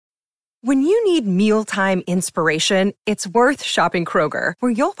When you need mealtime inspiration, it's worth shopping Kroger,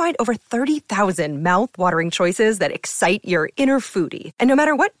 where you'll find over 30,000 mouth-watering choices that excite your inner foodie. And no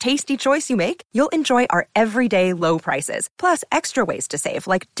matter what tasty choice you make, you'll enjoy our everyday low prices, plus extra ways to save,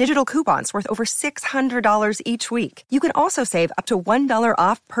 like digital coupons worth over $600 each week. You can also save up to $1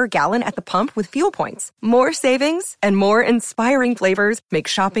 off per gallon at the pump with fuel points. More savings and more inspiring flavors make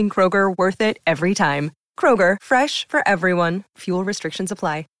shopping Kroger worth it every time. Kroger, fresh for everyone. Fuel restrictions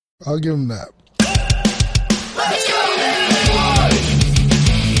apply. I'll give him that. Let's go,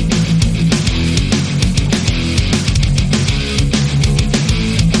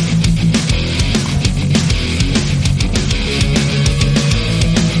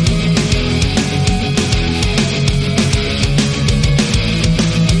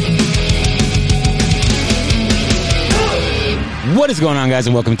 What is going on, guys,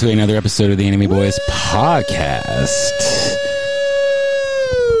 and welcome to another episode of the Anime Boys podcast.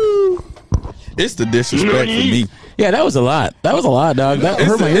 It's the disrespect for me. Yeah, that was a lot. That was a lot, dog. That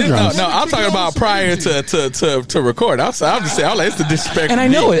hurt my eardrums. No, I'm talking about prior to record. I'm just saying, it's the disrespect. And for I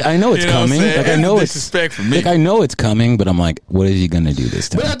know me. it. I know it's coming. Like I know it's disrespect for me. Like I know it's coming, but I'm like, what is he gonna do this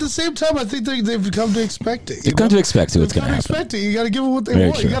time? But at the same time, I think they've come to expect it. You've come to expect what's gonna happen. Expect it. You got to give them what they Very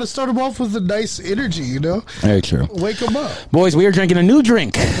want. true. You got to start them off with a nice energy. You know, Very true. wake them up. Boys, we are drinking a new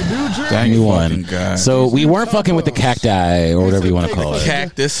drink. New drink. Thank New you, one. fucking God. So we weren't fucking with the cacti or whatever you want to call it.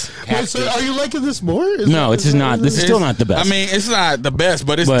 Cactus. Wait, so are you liking this more? No, it's just not. This is still not the best. I mean, it's not the best,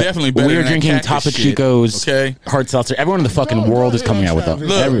 but it's definitely better. We are than drinking that Topo cactus shit, Chico's okay? hard seltzer. Everyone in the fucking world is coming out with them.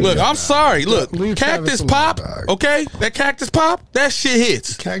 Look, I'm sorry. Look, Leave Travis Cactus alone, Pop, dog. okay? That Cactus Pop, that shit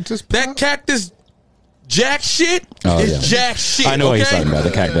hits. Cactus Pop? That Cactus Jack shit Oh, is yeah. Jack shit. I know what okay? he's talking about,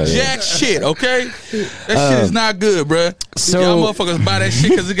 the cactus, yeah. Jack shit, okay? That shit is not good, bruh. so- Y'all motherfuckers buy that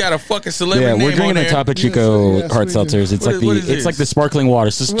shit because it got a fucking celebrity Yeah, name we're drinking on the there. Topo Chico Yes, hard we do. seltzers. It's What like is- what the is it's like this? the sparkling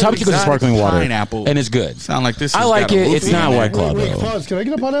water. So Topo Chico's Exotic sparkling water, pineapple. and it's good. Sound like this. I has like got a it. It's roofie not in White there. Claw Wait, though. pause. Can I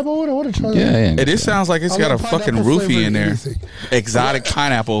get a pineapple one? I want to try that. Yeah. It sounds like it's I got a love fucking pineapple roofie flavor in there. anything. Exotic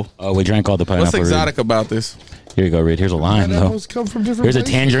pineapple. Oh, we drank all the pineapple. What's Reed. exotic about this? Here you go, Reed. Here's a lime though. Pineapples come from different Here's a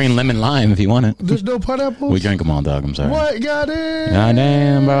places. tangerine lemon lime if you want it. There's no pineapples? We drank them all, dog. I'm sorry. What? Got it. God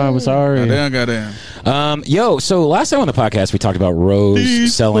damn, bro. I'm sorry. Goddamn. Yo, so last time on the podcast we talked about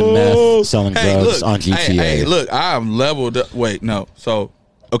Rose selling meth, selling drugs on GTA. Hey, look, I'm leveled up. Wait, no. So,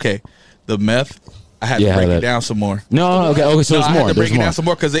 okay, the meth, I had to Yeah, break that- it down some more. No, okay, so No, there's I had more. to break There's it more. down some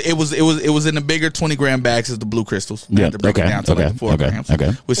more because it was in the bigger 20-gram bags as the blue crystals. I Yeah, had to break okay, it down to okay, like 4 okay, grams, okay.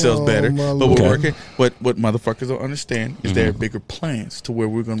 which sells Oh, better. my But we're Lord. working. What motherfuckers don't understand is Mm-hmm. there are bigger plans to where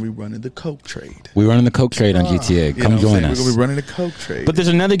we're going to be running the coke trade. We're running the coke trade on GTA. You know Come what I'm join saying? us. We're going to be running the coke trade. But there's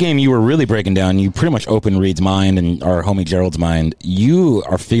another game you were really breaking down. You pretty much opened Reed's mind and our homie Gerald's mind. You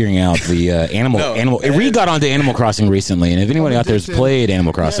are figuring out the animal. Reed got onto Animal Crossing recently, and if anybody out there has played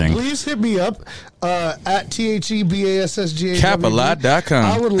Animal Crossing, Yeah, please hit me up at THEBASSGA. Capalot.com.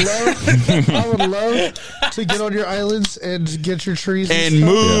 I would love to get on your islands and get your trees and stuff.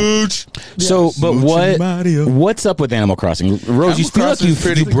 mooch. so but Smoochie Mario. what's up with Animal Crossing? Rose, you Animal feel like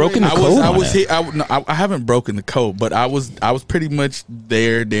Crossing's you've broken the I code. was on it. here. I haven't broken the code, but I was pretty much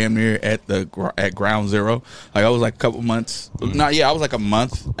there, damn near at ground zero. Like I was like a couple months. I was like a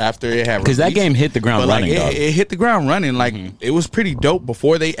month after it had because that released. game hit the ground But like running. dog. it hit the ground running. Like it was pretty dope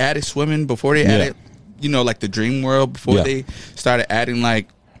before they added swimming. Before they added, like the Dream World. Before Yeah. they started adding like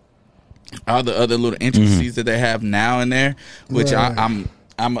all the other little intricacies that they have now in there, which Right. I'm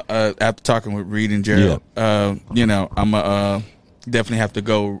after talking with Reed and Gerald, I'm definitely have to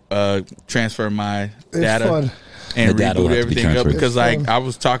go transfer my data fun. and The data will reboot have to be everything up transferred. because It's like fun. I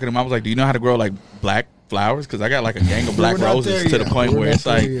was talking to him, I was like, do you know how to grow like black flowers? Because I got like a gang of black We're not roses there to the yet. point We're where not it's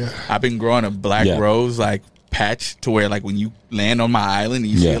like there yet. I've been growing a black Yeah. rose like patch to where like when you land on my island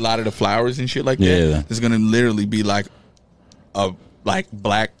and you see Yeah. a lot of the flowers and shit like Yeah, that, yeah. there's gonna literally be like a black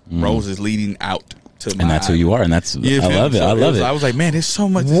roses leading out to my and that's who you are, and that's You I feel love me? it. So I love it. I was like, man, there's so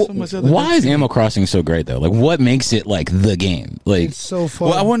much other Why good is shit. Animal Crossing so great though? Like, what makes it like the game? Like, It's so fun.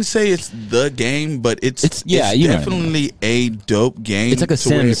 Well, I wouldn't say it's the game, but it's you know what I mean. definitely a dope game. It's like a to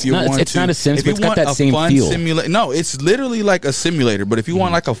where Sims. if you Not- want it's to- not a Sims, if but you it's got want that a same fun feel. No, it's literally like a simulator. But if you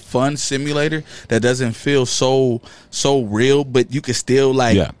want like a fun simulator that doesn't feel so real, but you can still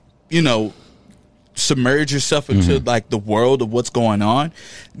like submerge yourself into like the world of what's going on,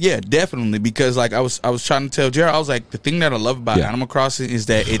 definitely. Because like I was trying to tell Jared, I was like, the thing that I love about Animal Crossing is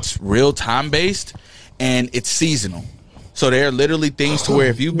that it's real time based and it's seasonal. So there are literally things to where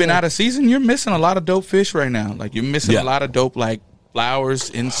if you've been out of season, you're missing a lot of dope fish right now. Like you're missing a lot of dope like flowers,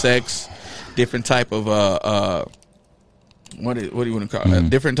 insects, different type of what do you want to call it? A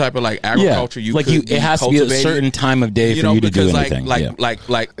different type of like agriculture. It has to be a certain time of day for you to do anything.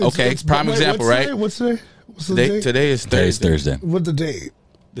 Okay, prime example, right? What's today? What's the Today, date? today is Today is Thursday. Thursday. What the date?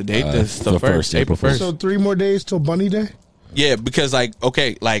 The date is the first, April 1st. So 3 more days till Bunny Day? Yeah, because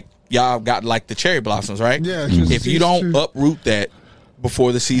y'all got like the cherry blossoms, right? Yeah. If you don't uproot that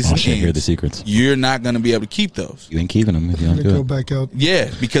before the season ends, hear the secrets. you're not going to be able to keep those. You ain't keeping them if you don't They do go it. back out. Yeah,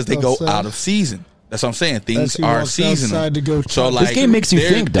 because they go Outside. out of season. That's what I'm saying. Things he are walks seasonal. outside to go So chop. like This game makes you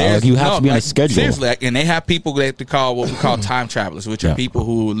think, dog. You have to be on a schedule. Seriously, and they have people that they call what we call time travelers, which Yeah. are people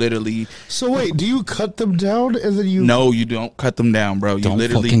who literally. So wait, do you cut them down and then you? No, you don't cut them down, bro. You Don't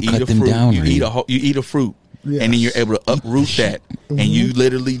literally fucking eat cut a them fruit. down, You Reed. eat a fruit, Yes. and then you're able to uproot that, and you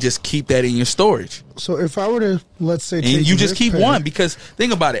literally just keep that in your storage. So if I were to, let's say, And take you just this keep pear- one because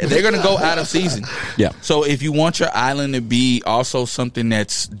think about it. They're going to go out of season. Yeah. So if you want your island to be also something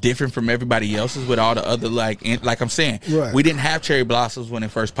that's different from everybody else's with all the other like I'm saying, Right. we didn't have cherry blossoms when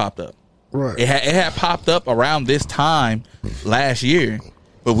it first popped up. Right. It had popped up around this time last year,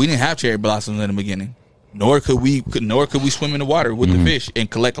 but we didn't have cherry blossoms in the beginning. Nor could we swim in the water with the fish and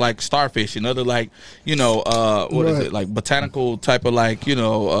collect like starfish and other like what is Right. it, like botanical type of like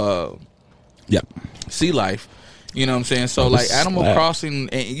Yeah. sea life. You know what I'm saying? So this like Animal slap. Crossing,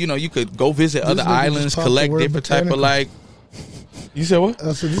 and, you could go visit other nigga just islands, popped the collect word different type of botanical. like. You said what?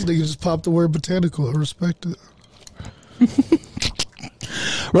 I said this nigga just popped the word botanical. I respect it.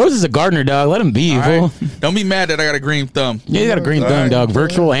 Rose is a gardener, dog. Let him be, All fool. right. Don't be mad that I got a green thumb. Yeah, he's got a green All thumb, right. dog.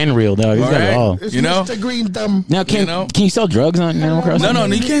 Virtual and real, dog. He's All got it right. all. It's You know? Mr. Green Thumb. Now, can know? you sell drugs on Animal Crossing? No,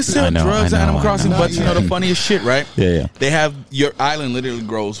 you can't sell I know, drugs I on know, Animal I Crossing. know. But you know the funniest shit, right? Yeah. They have your island literally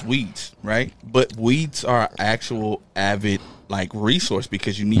grows weeds, right? But weeds are actual avid like resource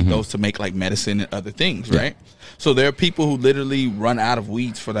because you need those to make like medicine and other things, right? So there are people who literally run out of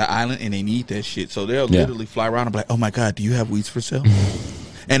weeds for that island and they need that shit. So they'll literally fly around and be like, "Oh my god, do you have weeds for sale?"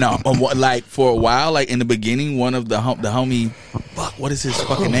 And like for a while, like in the beginning, one of the homie, fuck, what is his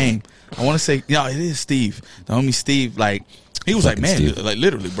fucking name? I want to say, it is Steve. The homie Steve, like he was Fucking like, man, Steve. like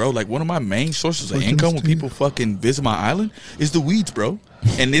literally, bro, like one of my main sources of Fucking income when Steve. people fucking visit my island is the weeds, bro.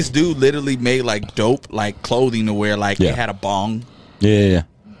 And this dude literally made like dope like clothing to wear, like Yeah. it had a bong. Yeah.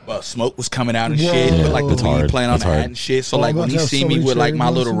 Smoke was coming out and Whoa. shit, Yeah, but like the that's weed hard. playing on That's the hard. hat and shit. So Oh, like I'm when about he to have see so me many with like cherry my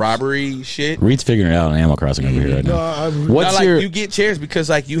little blossoms. robbery shit, Reed's figuring it out on Animal Crossing over here right No, now. I'm, What's like your? you get chairs because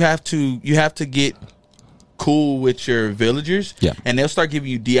like you have to get cool with your villagers, Yeah. and they'll start giving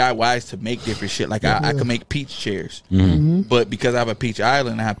you DIYs to make different shit. Like I can make peach chairs, Mm-hmm. but because I have a peach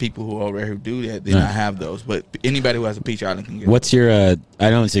island, I have people who over here who do that. Then Yeah. I have those, but anybody who has a peach island can get. What's your? I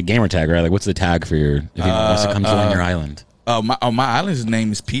know it's a gamer tag, right? Like, what's the tag for your? If you wants to come join your island. my island's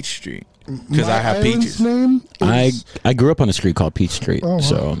name is Peach Street because my I have island's peaches. name is, I grew up on a street called Peach Street, Oh, wow.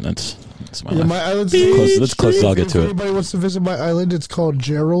 so that's my yeah, life. my island's Close- name. that's close as I'll get If to it. anybody wants to visit my island, it's called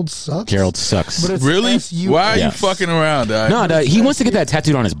Gerald Sucks. Gerald sucks. But it's Really? S-U-X. Why are you Yes. fucking around, dog? No, he wants to get that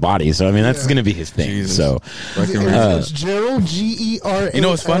tattooed on his body, so I mean that's Yeah. gonna be his thing. Jesus. So Fucking It's Gerald Gerald. You know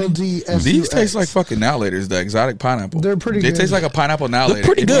what's funny? These taste like fucking now laters, the exotic pineapple. They're pretty They good. taste like a pineapple now later. they're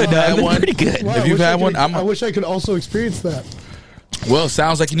pretty If good, you've had dog. They're one- pretty good. Wow, If you've had one, I wish I could also experience that. Well,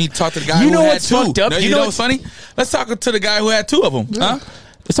 sounds like you need to talk to the guy You who know had what's two. fucked up? No, You you know know what's funny? Let's talk to the guy who had two of them. Huh?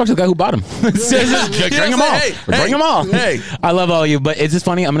 Let's talk to the guy who bought him. Bring them all. Hey, Bring them all. hey. I love all you, but it's just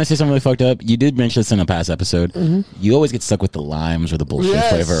funny. I'm gonna say something really fucked up. You did mention this in a past episode. You always get stuck with the limes or the bullshit Yes.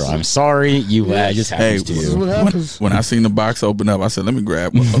 flavor. I'm sorry, you. It just happens to This is you. what happens. When I seen the box open up, I said, "Let me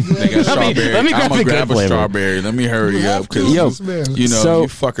grab one." They got strawberry. let me grab I'm gonna the good grab a flavor. strawberry. Let me hurry You up have to, because Yo, man. you know So- you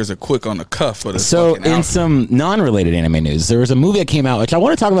fuckers are quick on the cuff for this. So, fucking in outfit. some non-related anime news, there was a movie that came out, which I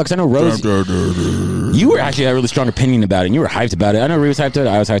want to talk about because I know Rose, you were actually had a really strong opinion about it, and you were hyped about it. I know Ree was hyped about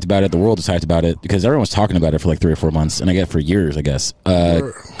it. I was hyped about it. The world was hyped about it because everyone was talking about it for like 3 or 4 months, and I get it for years, I guess.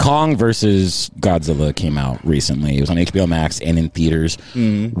 Kong versus Godzilla came out recently. It was on HBO Max and in theaters.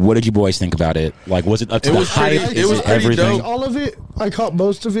 What did you boys think about it? Like, was it up to It the was hype? pretty- Is it was it pretty everything? dope. All of it, I caught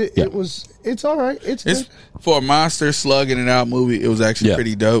most of it. Yeah. It's all right. It's It's good. for a monster slug in and out movie. It was actually Yeah.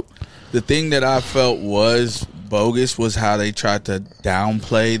 pretty dope. The thing that I felt was bogus was how they tried to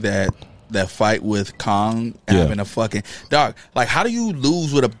downplay that fight with Kong having a fucking dog. Like, how do you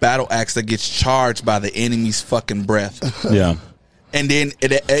lose with a battle axe that gets charged by the enemy's fucking breath? Yeah. And then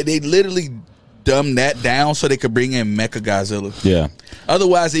they literally dumbed that down so they could bring in Mecha Godzilla. Yeah.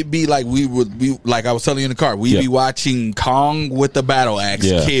 Otherwise, it'd be like we like I was telling you in the car, we'd Yeah. be watching Kong with the battle axe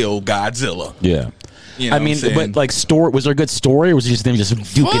Yeah. kill Godzilla. Yeah. You know I mean, what I'm saying? but like, was there a good story, or was it just them just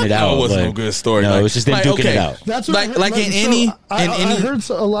duking Fuck it out? No, it wasn't like, no good story. No, Like- it was just them like, duking okay, it out. That's what like in any I any heard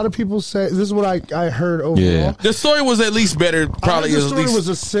a lot of people say this is what I heard overall. Yeah. the story was at least better. I heard Probably the at story least was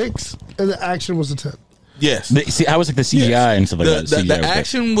a 6 and the action was a 10. Yes. See, I was like the CGI and stuff like that. The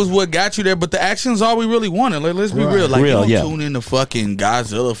action was what got you there, but the action's all we really wanted. Like, let's be real. Like, you don't tune into fucking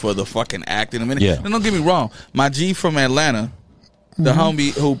Godzilla for the fucking acting. I mean, and don't get me wrong. My G from Atlanta, the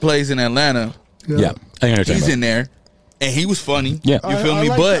homie who plays in Atlanta, he's in there. And he was funny. Yeah, you feel me?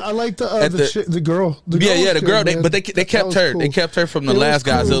 But I like the girl. The girl. But they kept her. Cool. They kept her from the last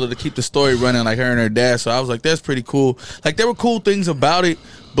Godzilla to keep the story running, like her and her dad. So I was like, that's pretty cool. Like, there were cool things about it,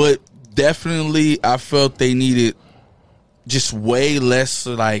 but definitely I felt they needed just way less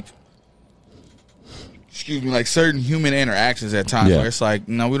like certain human interactions at times where it's like,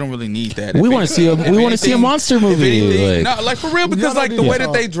 no, we don't really need that. We want to see a monster movie. Like for real, because like the way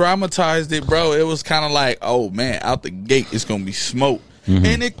that they dramatized it, bro, it was kind of like, oh man, out the gate it's gonna be smoke,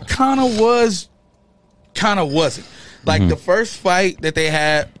 and it kind of was, kind of wasn't. Like the first fight that they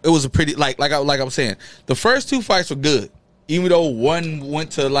had, it was a pretty like I was saying, the first two fights were good, even though one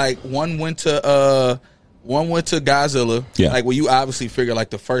went to Godzilla. Yeah. Like, well, you obviously figure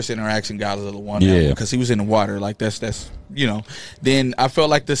like the first interaction Godzilla won because he was in the water. Like that's Then I felt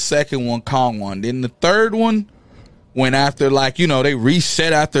like the second one Kong won. Then the third one went after like they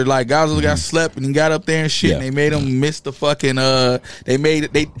reset after like Godzilla got slept and he got up there and shit. And they made him miss the fucking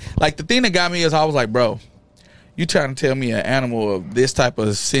they like the thing that got me is I was like, bro, you trying to tell me an animal of this type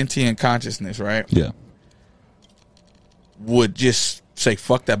of sentient consciousness, right? Yeah. Would just say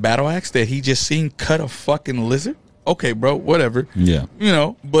fuck that battle axe that he just seen cut a fucking lizard? Okay, bro, whatever. Yeah.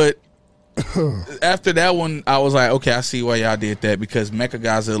 But after that one, I was like, okay, I see why y'all did that because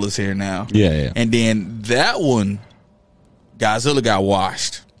Mechagodzilla's here now. Yeah. And then that one, Godzilla got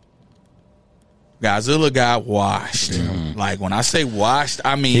washed. Like when I say washed,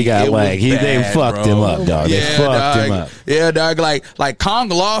 I mean he got they fucked him up, dog. They fucked him up. Yeah, dog. Like Kong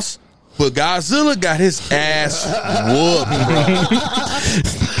lost. But Godzilla got his ass whooped,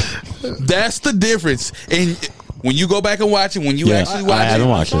 bro. That's the difference. And when you go back and watch it, when you actually watch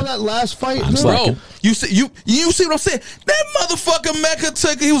I saw that last fight, bro. You see what I'm saying? That motherfucker Mecha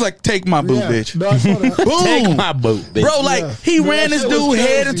took. He was like, "Take my boot, bitch." No, I saw that. Boom, take my boot, bitch. Bro. Like he ran this dude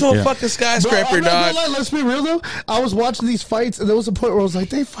head into a fucking skyscraper, dog. Let's be real though. I was watching these fights, and there was a point where I was like,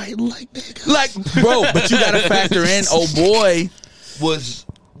 "They fighting like niggas." Like, bro, but you got to factor in. Oh boy,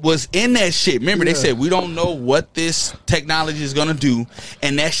 was in that shit. Remember, they said we don't know what this technology is gonna do,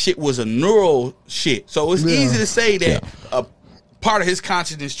 and that shit was a neural shit. So it's easy to say that a part of his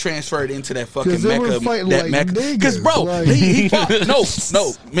consciousness transferred into that fucking mecha. Because bro, he fought. No,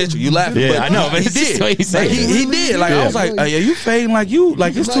 Mitchell, you laughing? Yeah, I know. But he did. He did. Like I was like, yeah, you fading like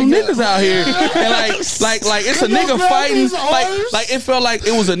it's two niggas out here, and like it's a nigga fighting. Like it felt like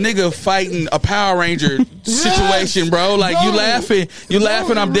it was a nigga fighting a Power Ranger situation, bro. Like you laughing.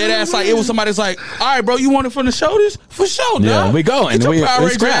 I'm dead ass. Like it was somebody's like, all right, bro, you want it from the shoulders? For sure, dog. Yeah, we going.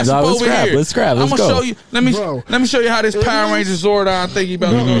 Let's grab. Let's grab. I'm gonna show you. Let me show you how this Power Ranger Zordon thingy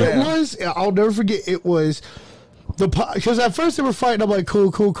about to go down. I'll never forget. It was because at first they were fighting. I'm like,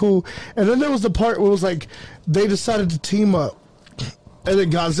 cool, and then there was the part where it was like they decided to team up, and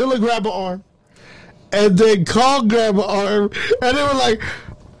then Godzilla grabbed an arm, and then Kong grabbed an arm, and they were like,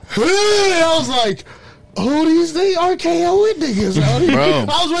 hey! I was like, oh, these they RKO niggas. Bro.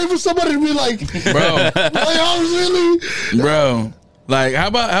 I was waiting for somebody to be like, bro, like, I was really, bro. Like how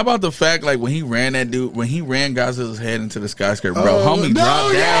about the fact like when he ran Godzilla's head into the skyscraper, bro, homie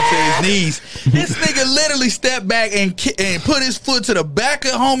dropped down to his knees. This nigga literally stepped back and put his foot to the back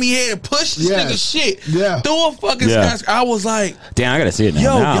of homie head and pushed this nigga shit through a fucking skyscraper. I was like, damn, I gotta see it now.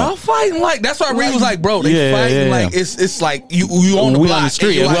 Yo, y'all fighting like that's why Reed was like, bro, they fighting like it's like you on the block, on the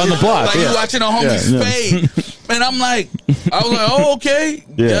street, we're on the block, like you watching a homie's fade. And I'm like, I was like, oh, okay,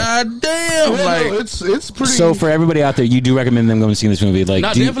 god damn, like it's pretty. So for everybody out there, you do recommend them going to see this movie? Like,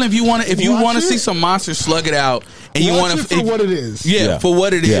 definitely if you want to see some monsters slug it out, and you want to for what it is, for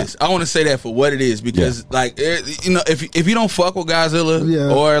what it is. I want to say that for what it is because like if you don't fuck with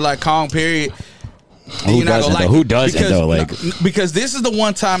Godzilla or like Kong, period. Who doesn't though? Like because this is the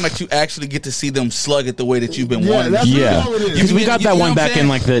one time that you actually get to see them slug it the way that you've been wanting. Because we got that one back in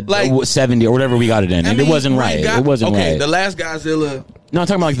like the 70 or whatever we got it in, and it wasn't right. It wasn't right. The last Godzilla. No, I'm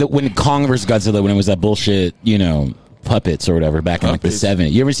talking about like when Kong versus Godzilla, when it was that bullshit, puppets or whatever back in like the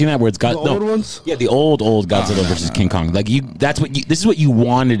 70s. You ever seen that where it's got old ones? Yeah, the old Godzilla versus King Kong. Like this is what you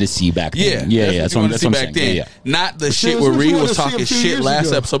wanted to see back then. That's what I'm saying. Yeah. Not the shit where Reed was talking shit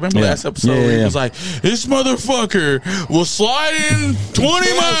last episode. Remember last episode where he was like, this motherfucker was sliding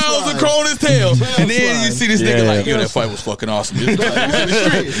 20 miles across his tail. And then you see this nigga like, yo, that fight was fucking awesome. It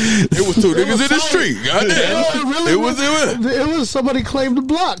was two niggas in the street. Goddamn. It was somebody claimed the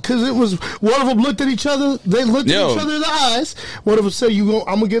block because it was one of them looked at each other. They looked at each other. clear the eyes. One of them say, I'm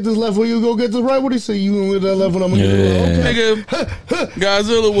going to get this left one, you going to get this right one. He say, you going to get that left one, I'm going to get this right. Nigga,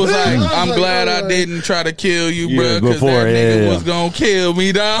 Godzilla was like, I'm glad I didn't try to kill you, bro, because that nigga was going to kill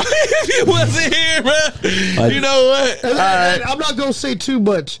me, dog. If he wasn't here, bro. You know what? And I'm not going to say too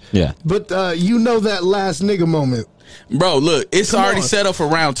much. Yeah. But you know that last nigga moment. Bro, look, it's already set up for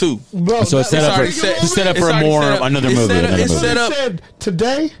round 2. Bro, So it's set up for another movie. It's set up. Said,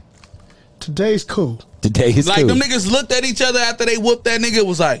 today's cool. Today's like cool. them niggas looked at each other after they whooped that nigga. It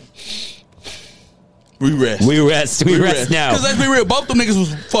was like, we rest. We rest now. Because let's be real, both them niggas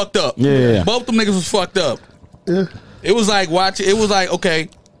was fucked up. Yeah. Both them niggas was fucked up. Yeah. It was like it was like, okay,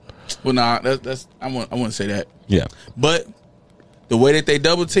 well, nah, that's I wouldn't say that. Yeah. But the way that they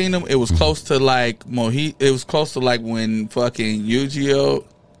double teamed him, it was close to like it was close to like when fucking Yu-Gi-Oh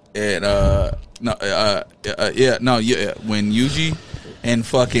and when Yuji and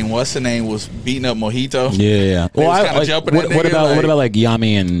fucking what's the name was beating up Mojito. Yeah. Well, what about like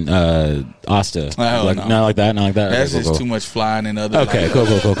Yami and Asta? Like, no. Not like that. That's okay, just too much flying and other. Okay, like, cool.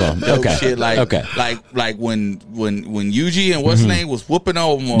 Okay, shit like when Yuji and what's the name was whooping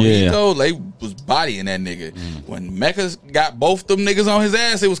over Mojito, they was bodying that nigga. When Mecha got both them niggas on his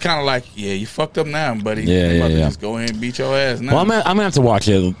ass, it was kind of like, yeah, you fucked up now, buddy. Just go ahead and beat your ass now. Well, I'm gonna have to watch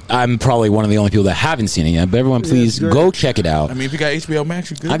it. I'm probably one of the only people that haven't seen it yet. But everyone, please go check it out. I mean, if you got HBO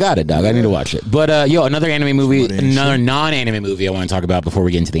Max, you good. I got it, dog. I need to watch it. But another anime movie, another non-anime movie I want to talk about before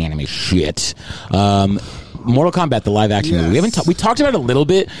we get into the anime shit. Mortal Kombat, the live action movie. We talked about it a little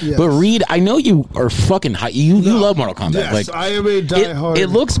bit, but Reed, I know you are fucking high. You love Mortal Kombat. Yes, like, I am a diehard. It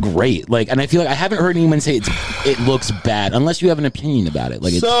looks great. Like, and I feel like I haven't heard anyone say it looks bad, unless you have an opinion about it.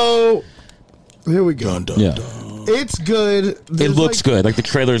 Like, so here we go. It's good. It looks good. Like the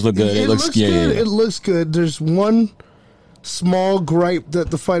trailers look good. It looks good. It looks good. There's one small gripe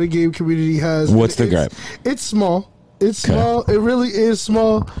that the fighting game community has. What's the gripe? It's small. It's small. It really is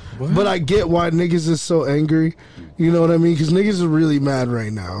small. What? But I get why niggas is so angry. You know what I mean? Because niggas are really mad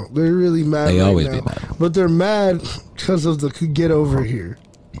right now. They're really mad. They always be mad. But they're mad because of the get over here.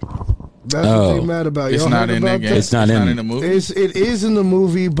 That's what they're mad about. It's not in the game. It's not in the movie. It is in the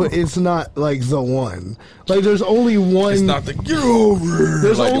movie, but it's not like the one. Like there's only one. It's not the get over.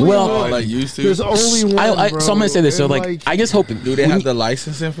 There's like only one. Like used to. There's only one. So I'm gonna say this. So like, I just hope. Do they have the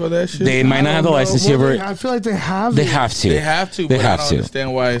licensing for that shit? They might not have the licensing for it. I feel like they have. They have to. They have to. But I don't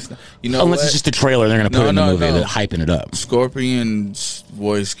understand why it's not. Unless it's just a trailer, they're gonna put it in the movie. They're hyping it up. Scorpion's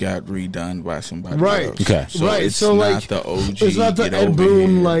voice got redone by somebody. Right. else. Okay. So right. It's so not like the OG. It's not the Ed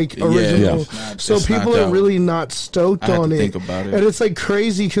Boon like original. So people are really not stoked on it. Think about it. And it's like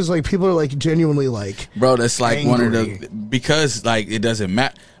crazy because like people are like genuinely like, bro, that's like angry. one of the because like it doesn't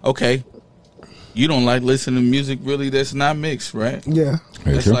matter. Okay, you don't like listening to music really that's not mixed, right? Yeah,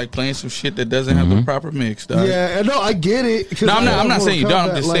 it's like playing some shit that doesn't have the proper mix, dog. Yeah, no, I get it. No, I'm not saying you don't.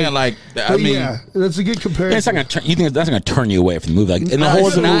 I'm just saying like I mean, yeah, that's a good comparison. It's not gonna. You think that's gonna turn you away from the movie? Like in the whole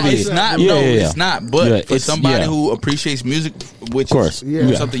it's not, movie, it's not. Yeah, no, yeah, yeah. it's not. But for it's somebody who appreciates music, which of course,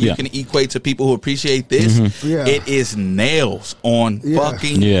 is something you can equate to people who appreciate this, it is nails on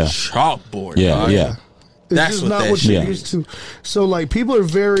fucking chalkboard. Yeah, dog. yeah. It's that's just what not that what you're shit used to. So like people are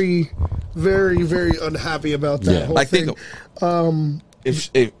very, very, very unhappy about that whole like thing.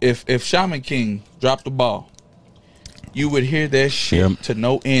 If Shaman King dropped the ball, you would hear that shit to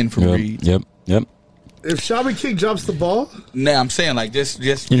no end from Reed. Yep. If Shaman King drops the ball, nah, I'm saying like just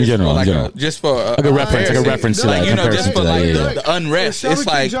in general, like just for like a reference, to like, that. You know, just for like the unrest. If It's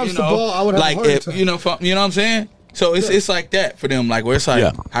like drops the ball, I would have like a heart if attack. you know what I'm saying. So it's like that for them. Like where it's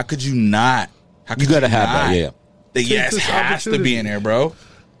like, how could you not? How could you gotta have that? Yeah. The yes has to be in there, bro.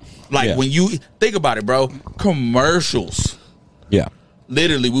 Like when you think about it, bro, commercials. Yeah.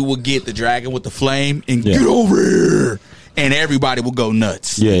 Literally, we would get the dragon with the flame and get over here, and everybody would go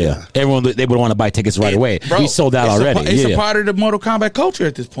nuts. Yeah. Everyone they would want to buy tickets right away. Bro, we sold out already. It's a part of the Mortal Kombat culture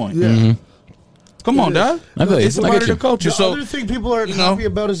at this point. yeah. Come on, dog. It's a part of the culture. The So other thing people aren't happy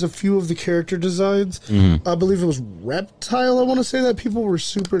about is a few of the character designs. I believe it was Reptile. I want to say that people were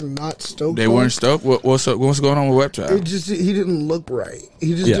super not stoked. they weren't stoked. What's going on with Reptile? It just he didn't look right.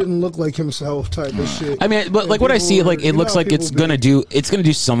 He just didn't look like himself. Type of shit. I mean, but like what I see, like it looks like it's gonna do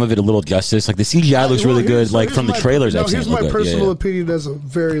some of it a little justice. Like the CGI looks really good. Like from the trailers, I've seen. Here's my personal opinion as a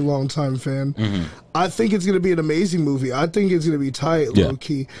very long time fan. I think it's going to be an amazing movie. I think it's going to be tight, low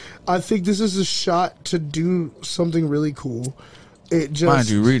key. I think this is a shot to do something really cool. it just Mind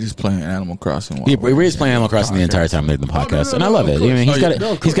you, Reed is playing Animal Crossing. Reed is playing Animal Crossing the entire time making the podcast, and I love it. of I mean,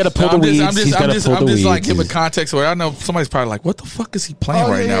 course. he's got to pull the weeds. I'm He's got to pull the just weeds. like giving context where I know somebody's probably like, "What the fuck is he playing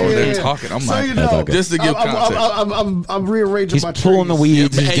right now?" When they're talking, I'm So like, you know, just to give context. I'm rearranging He's my pulling the trees.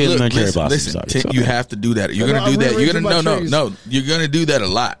 weeds. He's Hey, getting look, the cherry listen, blossoms. listen, out. you have to do that. You're No, gonna do I'm that. You're rearranging gonna my trees. no. You're gonna do that a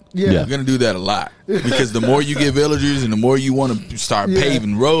lot. Yeah. You're gonna do that a lot because the more you get villagers and the more you want to start Yeah.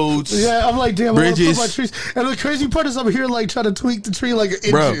 paving roads. Yeah, I'm like, damn, I want to Bridges. put my trees. And the crazy part is, I'm here like trying to tweak the tree like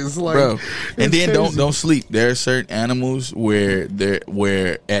Bro, inches, like, bro, and it's then crazy. don't sleep. There are certain animals where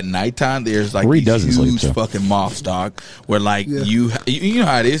at nighttime there's like Reed these doesn't sleep, huge too. fucking moths, dog. Where like Yeah. you know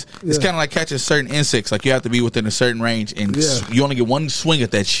how it is. It's Yeah. kind of like catching certain insects. Like you have to be within a certain range, and Yeah. you only get one swing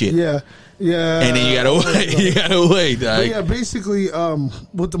at that shit. Yeah, yeah. And then you gotta wait. You gotta wait, dog. But yeah, basically,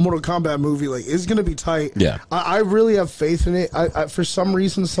 with the Mortal Kombat movie, like, it's gonna be tight. Yeah. I really have faith in it. I for some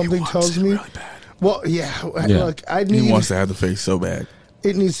reason, something tells me. really bad. Well, yeah. Yeah. Look, I He need. wants to have the face so bad.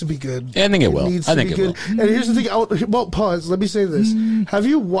 It needs to be good. I think it will. Needs I to think be it good. And here's the thing. Well, pause. Let me say this. Have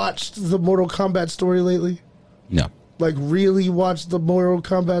you watched the Mortal Kombat story lately? No, Like, really watched the Mortal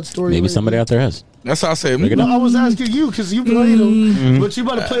Kombat story? maybe lately? somebody out there has. That's how I say. it No, I was asking you because you played them, but you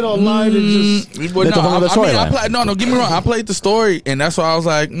might have played online and just. Well, That's a whole other I storyline. played. No, get me wrong. I played the story, and that's why I was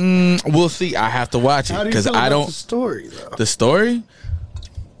like, we'll see. I have to watch How it do you because feel I about don't. the story though? The story,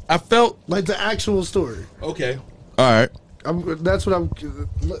 I felt Like the actual story. okay. All right. That's what I'm.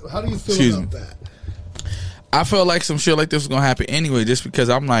 How do you feel Excuse about me. that? I felt like some shit like this was gonna happen anyway, just because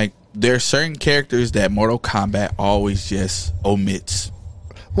I'm like, there are certain characters that Mortal Kombat always just omits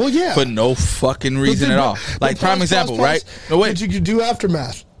Well, yeah. for no fucking reason at all. Like prime example, right? No wait, Did you do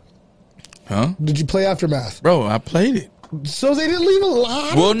Aftermath? huh? Did you play Aftermath? Bro, I played it. So they didn't leave a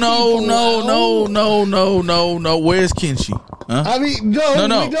lot. Well, of no. people out. Where's Kenshi? Huh? I mean, no.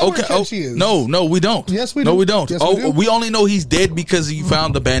 No. We know where Okay. Kenshi is. No, we don't. Yes, we No, do. we don't. Yes, we do. We only know he's dead because he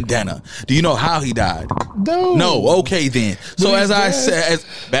found the bandana. Do you know how he died? No. No. Okay, then. So But as he's I dead.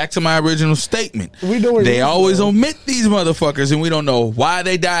 said, back to my original statement, We know where he they is, always though. omit these motherfuckers, and we don't know why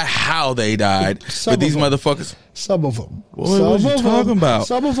they died, how they died. Some But these of them. motherfuckers. Some of them. What Some was you of talking them. about?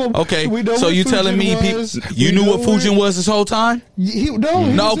 Some of them. Okay, We know so where you telling me Fujin people, was. you We knew know what Fujin was this whole time? He No,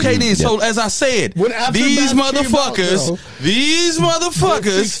 was okay in- then. So as I said, When Aftermath these came out, motherfuckers, though, these Fix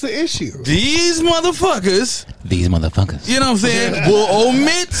motherfuckers, the issue. these motherfuckers, These motherfuckers. you know what I'm saying, will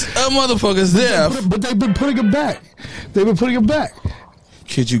omit a motherfucker's death. But they've been putting him back. They've been putting him back.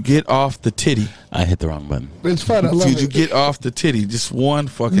 Could you get off the titty? I hit the wrong button. It's fine. I love Could you it. get off the titty? Just one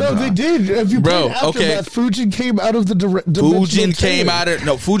fucking No, time. they did. If you Bro, played okay. Aftermath, Fujin came out of the Fujin came out of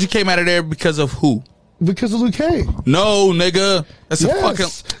Fujin came out of there because of who? because of Liu Kang. No, nigga. That's Yes, a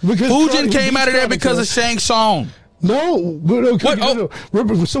fucking because Fujin Chronica- came out of there because Chronica- of Shang Tsung. No, but okay, What? no.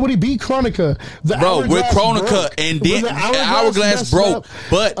 Remember, so when he beat Chronica, the Bro, with hourglass Chronica broke. and When then the hourglass messed broke, up,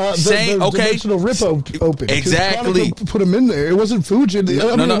 but saying, the okay. dimensional rip open. 'Cause Exactly. Chronica put him in there. It wasn't Fujin.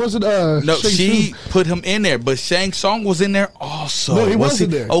 I mean, it wasn't. No, Shang she Tsung. put him in there, but Shang Tsung was in there also. No, he Was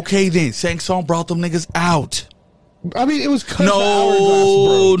wasn't there. Okay, then Shang Tsung brought them niggas out. I mean, it was because No, the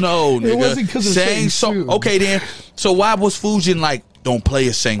hourglass broke. no, nigga. It wasn't because of Shang Tsung. Tsung. Okay, then. So why was Fujin like? Don't play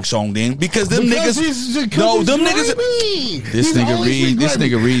a Shang Tsung then, because them Because niggas. he's Them niggas. grimy. This He's nigga always Reed, been this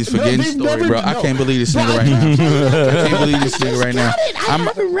grimy. nigga Reed's forgetting they've story, never- bro. I no. can't believe this Bro, nigga I right now. can't I can't believe this nigga right now. I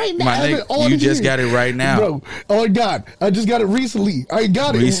have it right now. My I have nigga, it on you just here. got it right now. Bro, oh my God. I just got it recently. I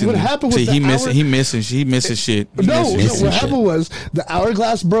got it. Recently. What happened was See, he missing hour- he missing shit. He No, missing no, shit. what happened was the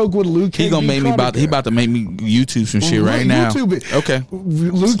hourglass broke when Liu Kang He gonna beat make me Chronica. he about to make me YouTube some shit right now. YouTube it. Okay.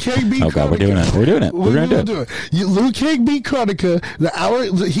 Liu Kang beat Oh, God, we're Chronica. doing it. We're doing it. We're gonna do it. Liu Kang beat Chronica.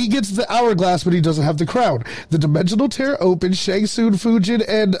 He gets the hourglass, but he doesn't have the crown. The dimensional tear opens. Shang Tsung, Fujin,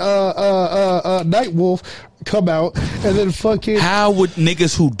 and Nightwolf come out, and then fucking. How would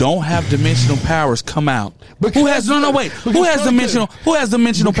niggas who don't have dimensional powers come out? Who has Because- Who has dimensional? Who has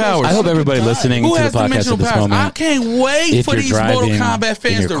dimensional Because- powers? I hope everybody Who listening Who to has the podcast dimensional at this powers? I moment, can't wait if for you're these Mortal driving Kombat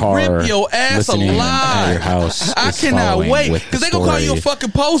fans in to your car, rip your ass listening alive. at your house I is cannot following wait with the because they gonna call you a story,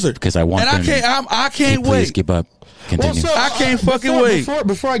 fucking poser. because I want and them I can't Please wait. keep up. Continue. I can't fucking wait.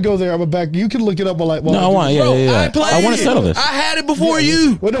 Before I go there, I'm back. You can look it up while I. No, I want. Bro, Yeah. I played I want to it. settle this. I had it before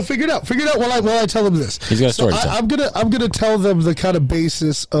you. Well, no, figure it out. Figure it out while I tell them this. He's got a story to tell. I'm gonna tell them the kind of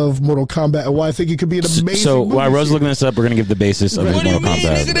basis of Mortal Kombat and why I think it could be an amazing. So while movie Rose series. looking this up, we're gonna give the basis of What do you Mortal mean,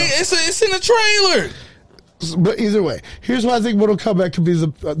 Kombat. nigga? It's in the trailer. But either way, here's why I think Mortal Kombat could be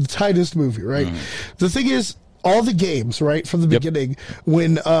the tightest movie. Right. The thing is, all the games, right, from the beginning,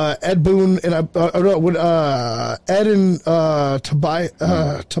 when Ed Boon and Ed and Tobias,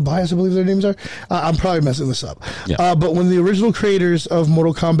 I believe their names are. I'm probably messing this up. Yeah. But when the original creators of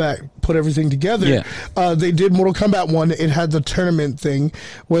Mortal Kombat put everything together, they did Mortal Kombat 1. It had the tournament thing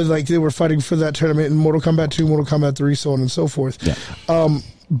where like they were fighting for that tournament in Mortal Kombat 2, Mortal Kombat 3, so on and so forth. Yeah.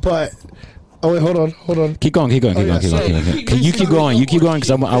 But oh wait, hold on. Keep going. You keep going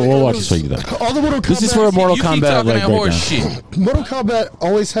because I will watch this for you though. All the Mortal Kombat. This is for a Mortal Kombat like breakdown. Shit. Mortal Kombat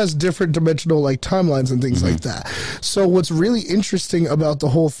always has different dimensional like timelines and things like that. So what's really interesting about the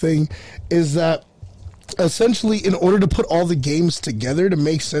whole thing is that essentially, in order to put all the games together to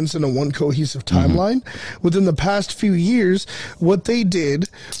make sense in a one cohesive timeline, within the past few years, what they did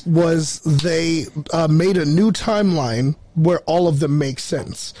was they made a new timeline where all of them make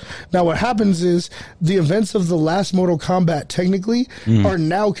sense. Now, what happens is the events of the last Mortal Kombat technically are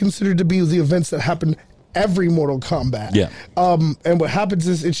now considered to be the events that happened every Mortal Kombat. Yeah. And what happens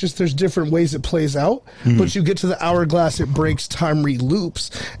is it's just there's different ways it plays out, but you get to the hourglass, it breaks, time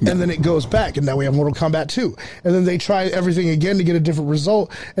re-loops, and then it goes back, and now we have Mortal Kombat 2. And then they try everything again to get a different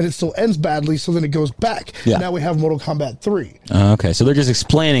result, and it still ends badly, so then it goes back. Yeah. Now we have Mortal Kombat 3. Okay, so they're just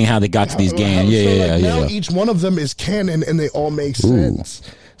explaining how they got to these games. Now each one of them is canon, and they all make sense.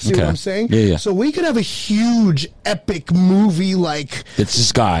 See what I'm saying? Yeah. So we could have a huge, epic movie like... It's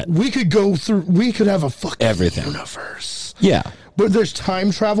just got... We could have a fucking everything. Universe. Yeah. But there's time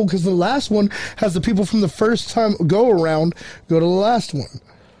travel because the last one has the people from the first time go around go to the last one.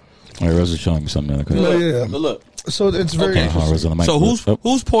 All right, Rose is showing me something. Look. So it's very interesting. So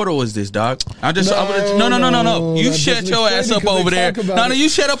whose portal is this, dog? No. You shut your ass up over there. No, you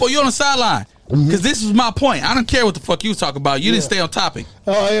shut up or you on the sideline. Because this is my point. I don't care what the fuck you talk about. You didn't stay on topic.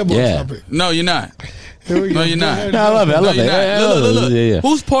 Oh, I am on topic. No, you're not. Here we go. No, you're not. No, I love it. Look. Yeah.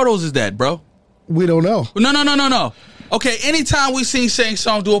 Whose portals is that, bro? We don't know. No. Okay, anytime we seen Shang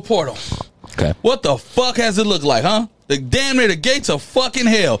Tsung do a portal, Okay. what the fuck has it looked like, huh? Damn near the gates of fucking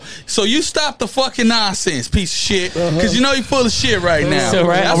hell. So you stop the fucking nonsense, piece of shit, because you know you're full of shit right now. So,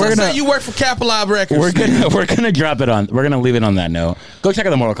 right, we're gonna say you work for Capitol Records. We're gonna drop it on. We're gonna leave it on that note. Go check out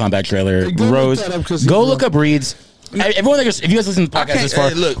the Mortal Kombat trailer. Hey, go Rose, look that up 'cause go he's look up Reed's. Everyone, if you guys listen to the podcast this far,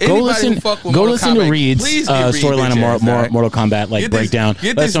 go listen to Reed's storyline of Mortal Kombat breakdown.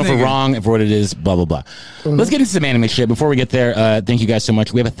 Let us know if we're wrong, if what it is, blah blah blah. Let's get into some anime shit. Before we get there, thank you guys so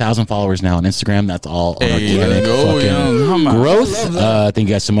much. We have 1,000 followers now on Instagram. That's all on organic growth. Thank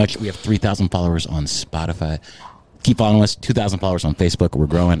you guys so much. We have 3,000 followers on Spotify. Keep following us. 2,000 followers on Facebook. We're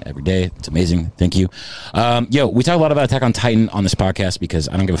growing every day. It's amazing. Thank you. We talk a lot about Attack on Titan on this podcast because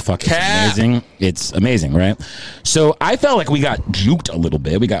I don't give a fuck. It's amazing. It's amazing, right? So I felt like we got juked a little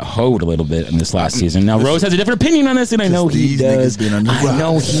bit. We got hoed a little bit in this last season. Now, Rose has a different opinion on this, and I know he does. I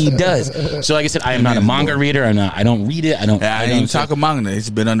know he does. So like I said, I am not a manga reader. I don't read it. I don't even talk a manga.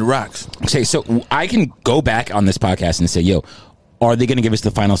 It's been under rocks. Okay, so I can go back on this podcast and say, are they going to give us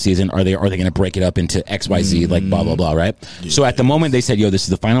the final season? Are they going to break it up into XYZ, like blah, blah, blah, right? Yeah. So at the moment, they said, this is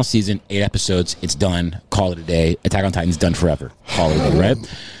the final season, 8 episodes, it's done, call it a day. Attack on Titan's done forever, call it a day, right?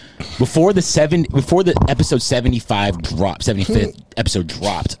 Before the episode 75th episode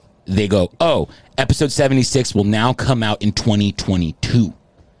dropped, they go, episode 76 will now come out in 2022.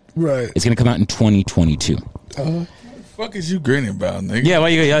 Right. It's going to come out in 2022. Fuck is you grinning about, nigga? Yeah, why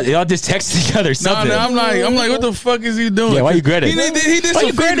y'all just text each other something? No, I'm like, what the fuck is he doing? Yeah, why you grinning? He did why some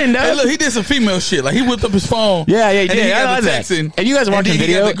you grinning, hey, look, he did some female shit. Like he whipped up his phone. Yeah, he did. I like that. And you guys are watching the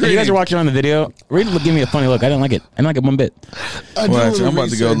video. You guys are watching on the video. Reed give me a funny look. I didn't like it. I didn't like it one bit. I'm about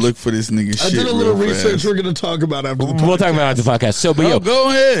to go look for this nigga shit. I did a little research. We're gonna talk about after the podcast. We'll talk about it after the podcast. So, go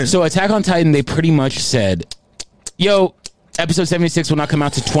ahead. So, Attack on Titan, they pretty much said, episode 76 will not come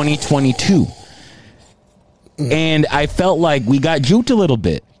out to 2022. And I felt like we got juked a little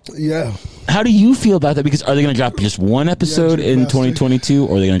bit. Yeah. How do you feel about that? Because are they going to drop just one episode in 2022,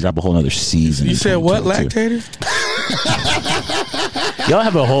 or are they going to drop a whole other season? You said what, Lactator? Y'all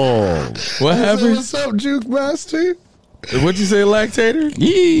have a whole... What happened? What's up, Juke Master? What'd you say, Lactator?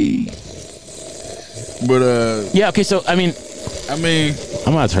 Yee. But, yeah, okay, so, I mean... I'm going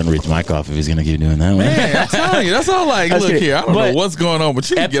to turn Reed's mic off if he's going to keep doing that. Man, I'm telling you, that's all like, look here, I don't know what's going on, but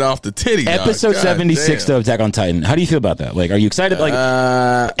you can get off the titty, Episode 76 of Attack on Titan. How do you feel about that? Like, are you excited? Like,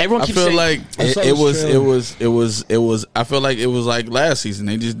 everyone keeps saying... I feel like it was like last season.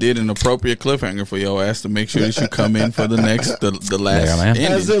 They just did an appropriate cliffhanger for your ass to make sure that you come in for the next, the last ending.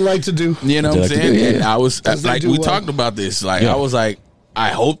 As they like to do. You know what I'm saying? And I was, like, we talked about this. Like, I was like,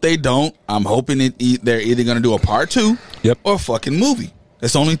 I hope they don't. I'm hoping they're either going to do a part 2 or a fucking movie.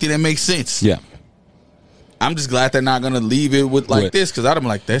 That's the only thing that makes sense. Yeah. I'm just glad they're not gonna leave it with like this because I'm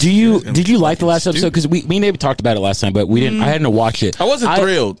like that. Did you like the last episode? Because we maybe talked about it last time, but we didn't. I hadn't watched it. I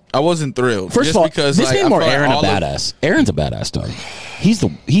wasn't thrilled. First just of all, because this like, made more I felt Aaron a all of- badass. Aaron's a badass dog.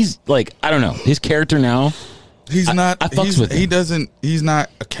 He's like, I don't know, his character now. He's not. I fucks with him. He doesn't. He's not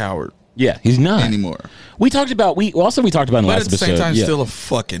a coward Yeah, he's not anymore. We talked about in the last But at episode. the same time, yeah. still a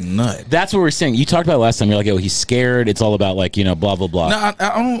fucking nut. That's what we're saying. You talked about it last time. You're like, yo, he's scared. It's all about like, blah blah blah. No,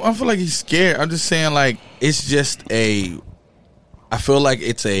 I don't feel like he's scared. I'm just saying like it's just a. I feel like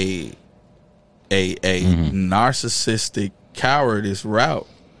it's a narcissistic cowardice route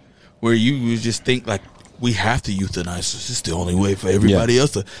where you just think like we have to euthanize us. It's the only way for everybody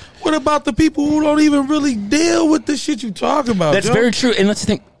else to. What about the people who don't even really deal with the shit you talking about? That's Joe? very true. And let's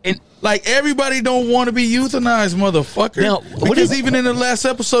think. Like everybody don't want to be euthanized, motherfucker. Now, because even in the last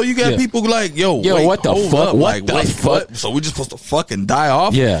episode, you got people like, "Yo, wait, what the hold fuck? up. What Like, the wait, fuck? what? So we just supposed to fucking die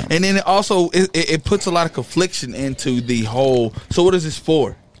off?" Yeah. And then it also it puts a lot of confliction into the whole. So what is this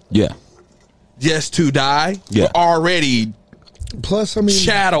for? Yeah. Just to die? Yeah. We're already Plus, I mean,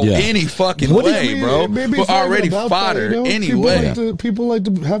 chattel Yeah. any fucking what do you way, mean? bro. Maybe We're it's not even already about fodder that, anyway. People like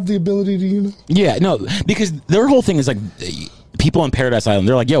to have the ability to, Yeah, no, because their whole thing is like people on Paradise Island.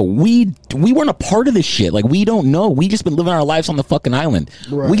 They're like, yo, we weren't a part of this shit. Like, we don't know. We just been living our lives on the fucking island.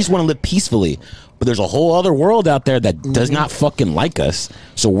 Right. We just want to live peacefully. But there's a whole other world out there that does not fucking like us.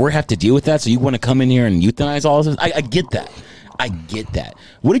 So we have to deal with that. So you want to come in here and euthanize all of this? I get that. I get that.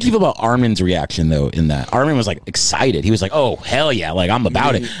 What did you feel about Armin's reaction though? In that, Armin was like excited. He was like, "Oh hell yeah! Like I'm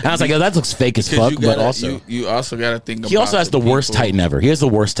about it." And I was like, "Oh, that looks fake as fuck." But also, you also got to think. he about also has the worst people. Titan ever. He has the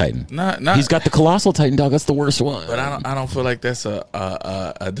worst Titan. Not. He's got the colossal Titan dog. That's the worst one. But I don't feel like that's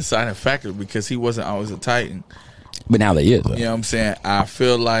a deciding factor because he wasn't always a Titan. But now that he is, though. You know what I'm saying? I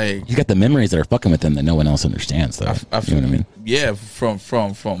feel like He's got the memories that are fucking with him that no one else understands. Though, I feel you know what I mean? Yeah,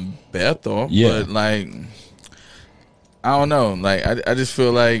 from Bethel. Yeah. But like I don't know. Like I just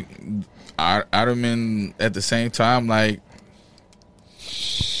feel like Ottoman at the same time, like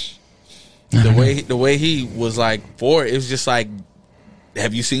the way he was like for it was just like,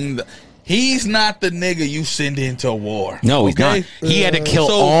 have you seen he's not the nigga you send into war. No, he's not. He had to kill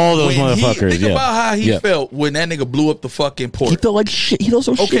So all those when motherfuckers. Think about how he felt when that nigga blew up the fucking port. He felt like shit. He felt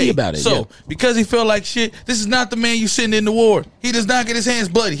so shitty about it. So because he felt like shit, this is not the man you send into war. He does not get his hands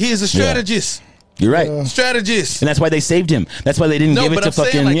bloody. He is a strategist. You're right. Strategist. And that's why they saved him. That's why they didn't give it but to I'm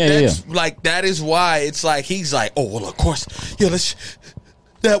saying, fucking like, yeah. like that is why it's like he's like, oh well, of course, yeah, let's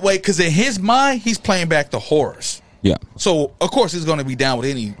that way because in his mind he's playing back the horrors. Yeah. So of course he's going to be down with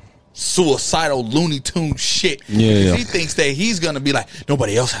any suicidal Looney Tune shit. Yeah. Because he thinks that he's going to be like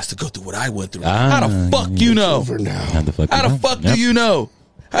nobody else has to go through what I went through. How the fuck you know? How the fuck? How the fuck do you know?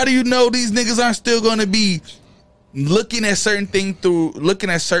 How do you know these niggas aren't still going to be looking at certain things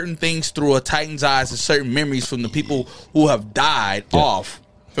through a Titan's eyes and certain memories from the people who have died off,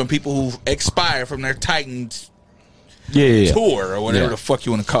 from people who expired from their Titans tour or whatever the fuck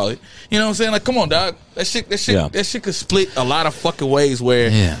you want to call it. You know what I'm saying? Like, come on, dog. That shit could split a lot of fucking ways where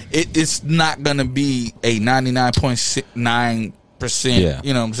it's not gonna be a 99.9%.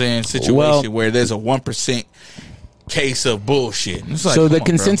 You know what I'm saying? Situation where there's a 1% case of bullshit. It's like, so the come on,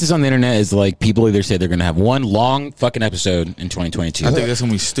 consensus bro. on the internet is like people either say they're going to have one long fucking episode in 2022. I think that's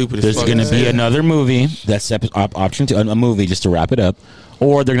gonna be stupid. As There's fuck. going to be another movie. That's option 2, a movie just to wrap it up,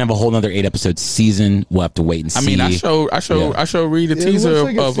 or they're going to have a whole other 8-episode season. We'll have to wait and see. I mean, I showed Reed a Yeah, it teaser looks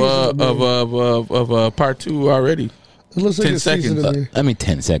like a season of part 2 already. It looks like 10 a season seconds. to me. I mean,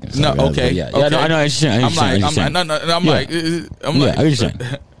 10 seconds. No, So, okay, Yeah, okay. no, I know. I understand. I'm like, I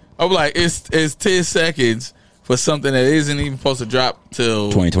understand. I'm like, it's 10 seconds for something that isn't even supposed to drop till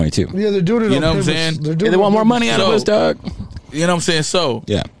 2022. Yeah, they're doing it. You on know what I'm purpose. saying? They're Yeah, doing they it want on more money purpose. out of us, dog. You know what I'm saying? So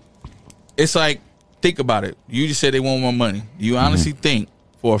Yeah. it's like, think about it. You just said they want more money. You honestly think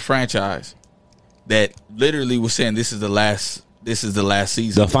for a franchise that literally was saying this is the last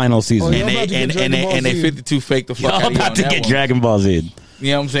season, The final season. Oh, yeah. and Y'all about to they get Dragon Ball they Z. 52 faked the fuck out Y'all of you about on to that get one. Dragon Ball Z.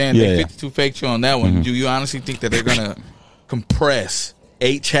 You know what I'm saying? Yeah, They yeah. 52 faked you on that one. Do you honestly think that they're gonna compress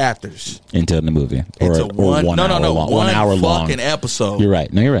 8 chapters Into the movie. into Or one? 1 No, hour long. 1 hour long. fucking episode. You're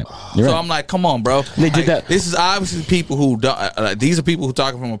right. No, you're right. You're So right. I'm like, come on, bro. They did Like, that- This is obviously people who don't. These are people who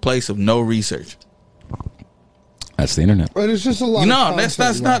talking from a place of no research. That's the internet. But it's just a lot. No, of that's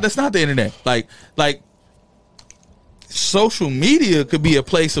content, not the internet. Like social media could be a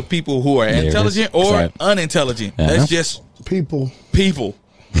place of people who are it is. intelligent or Right. unintelligent. Yeah. That's just people. people.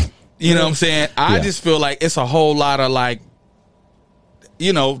 You know what I'm saying? I Yeah. just feel like it's a whole lot of like,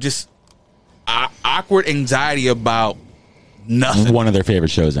 just awkward anxiety about nothing. One of their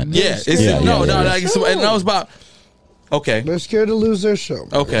favorite shows. Yeah, it's Yeah, no, yeah, yeah. like, and that was about. Okay. They're scared to lose their show.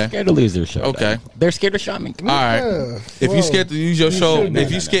 Okay. Scared to lose their show. Okay. They're scared of Shaman King. All right. Yeah. If Well, you're scared to lose your show, should be.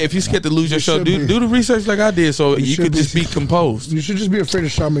 if you're scared to lose your show, should do be. the research like I did, so you should could be. just be composed. You should just be afraid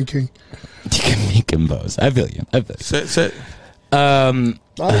of Shaman King. You can make him both. I feel you. Set. I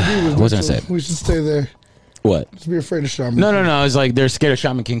agree with what was I gonna Mitchell. say? We should stay there. What? Just be afraid of Shaman No, King. no, no. It's like they're scared of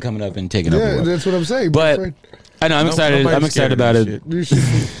Shaman King coming up and taking over. the Yeah, world. that's what I'm saying. Be But afraid. I know I'm excited. nobody's I'm excited scared of about that it. shit. You should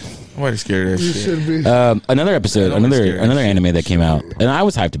be. Nobody's scared of that You shit. should be. Another episode, Nobody's scared of another that anime that came out, and I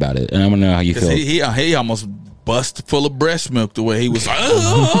was hyped about it. And I want to know how you 'Cause feel. he almost bust full of breast milk the way he was like,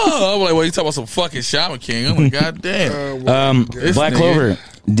 oh, I'm like, well, you talking about some fucking Shaman King? I'm like, God damn. This Black nigga. Clover.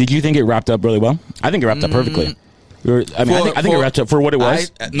 Did you think it wrapped up really well? I think it wrapped up perfectly. I think it wrapped up for what it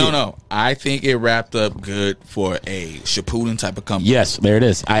was. No. I think it wrapped up good for a Shippuden type of company. Yes, there it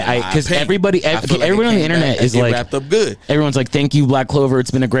is. Because everybody on the internet is like, wrapped up good. Everyone's like, "Thank you, Black Clover.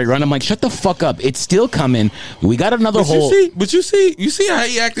 It's been a great run." I'm like, "Shut the fuck up! It's still coming. We got another whole." You see how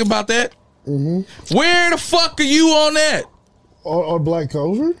he acted about that? Mm-hmm. Where the fuck are you on that? On Black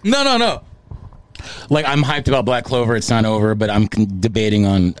Clover? No. Like, I'm hyped about Black Clover. It's not over, but I'm debating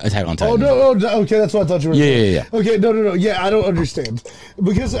on Attack on Titan. Oh no! Okay, that's what I thought you were saying. Yeah. Okay, no. Yeah, I don't understand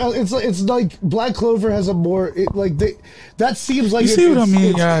because it's like Black Clover has a more that seems like You see what I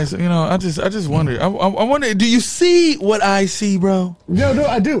mean, guys? You know, I just wonder. I wonder. Do you see what I see, bro? No,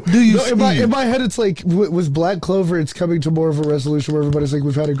 I do. Do you in see? my head? It's like with Black Clover, it's coming to more of a resolution where everybody's like,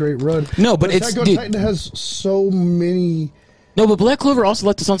 we've had a great run. No, but it's- Attack on dude- Titan has so many. No, but Black Clover also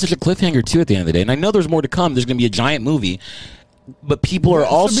left us on such a cliffhanger too at the end of the day. And I know there's more to come. There's going to be a giant movie, but people are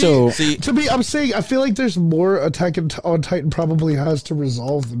also. To me, I'm saying I feel like there's more Attack on Titan probably has to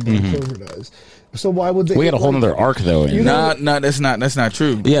resolve than Black Clover does. So why would they? We got a whole nother arc though. No, that's not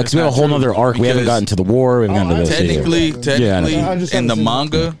true. Yeah, because we have a whole nother arc. We haven't gotten to the war. We haven't gotten to this. Technically, I just in the haven't seen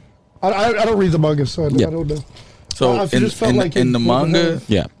manga. I don't read the manga, so I don't know. So I just felt like in the manga,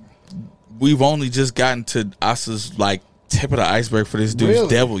 Yeah. we've only just gotten to Asa's like tip of the iceberg for this dude's Really?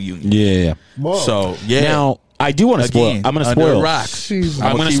 devil union. Yeah. Whoa. So yeah. Now I do want to spoil. Again, I'm going to under spoil. rocks. Jesus. I'm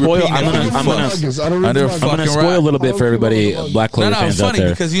I'ma going to keep spoil. repeating I'm it. going to. I don't read Under the a manga. I'm going to fucking spoil a rock. little bit for everybody, Black Clover No, fans it's out funny there.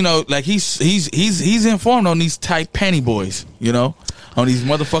 because you know, like he's informed on these tight panty boys, you know, on these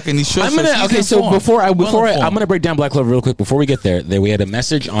motherfucking these short. I'm gonna shorts. He's okay. So informed. before I'm Well-informed. gonna break down Black Clover real quick. Before we get there, we had a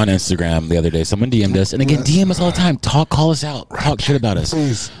message on Instagram the other day. Someone DM'd us, and again, DM us all the time. Call us out. Talk shit about us.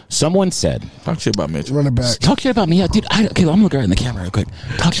 Please. Someone said, talk shit about Mitchell. Run it back. "Talk shit about me, yeah, dude." Okay, I'm looking right in the camera real quick.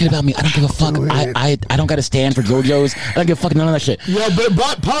 Talk shit about me. I don't give a fuck. Do it. I don't got to stand for JoJo's. I don't give a fuck none of that shit. Yeah,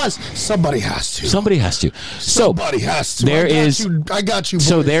 but pause. Somebody has to. Somebody has to. So Somebody has to. there I got is. you. I got you.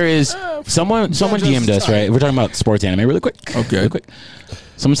 So boys. there is someone DM'd us, right? We're talking about sports anime really quick. Okay. Really quick.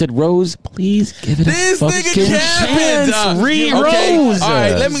 Someone said, "Rose, please give it This a nigga fucking capping. chance." Read Okay, Rose. all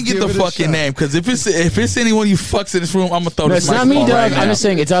right, let me get Give the it a fucking shot. name because if it's anyone you fucks in this room, I'm gonna throw No, this it's not me, microphone Doug. right I'm now. just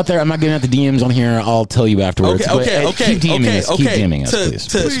saying it's out there. I'm not getting at the DMs on here. I'll tell you afterwards. But, keep DMing us. Keep DMing us, please.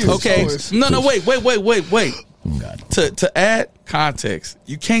 Please, Okay. always. No, wait. Oh, God. To add context,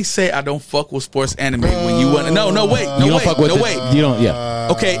 you can't say I don't fuck with sports anime when you want to. No, wait. You don't fuck with it. Wait. You don't. Yeah.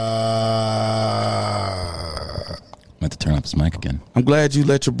 Okay, I'm going to turn up his mic again. I'm glad you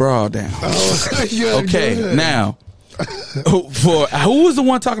let your bra down. Yeah, Okay, go ahead. now for who was the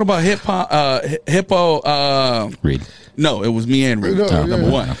one talking about hippo? Read. No, it was me and Rick. No, Number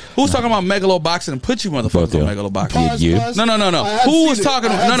yeah. one. Who was talking about megaloboxing and put you motherfuckers Both on you. megaloboxing? Pause, You? pause. No. I had Who seen was it. talking?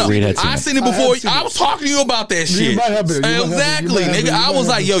 I had No. Reed had seen I it. seen it I had before. seen I it. was talking to you about that shit. might have been. You might have been. Exactly, You might have nigga. been. I was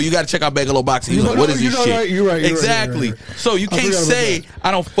like, yo, you got to check out megaloboxing. He was like, what is this You're shit? right, you're right, Exactly. you're right. So you I can't forgot about say that.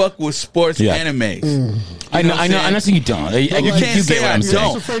 I don't fuck with sports Yeah. animes. I know. what I'm saying? You don't. You can't you say get what I I'm saying.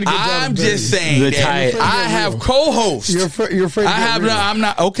 don't. afraid to get down I'm and just dirty. saying The that tie- I have co-hosts. You're afraid to I get have real. no. I'm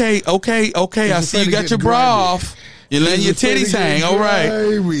not. Okay. I He's see you afraid to got get your bra grimy. off. You're letting He's your afraid to titties get hang. All right.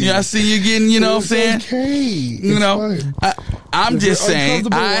 grimy. Yeah, I see you getting. You know what I'm saying? It's okay. You It's know. fine. I'm If just you're saying.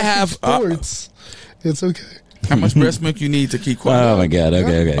 uncomfortable I watching have. sports. It's okay. How much breast milk you need to keep quiet? Oh my God.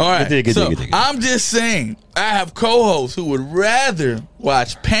 Okay. All right. Good. So I'm just saying, I have co-hosts who would rather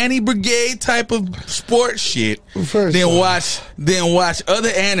watch Panty Brigade type of sports shit First than off. watch other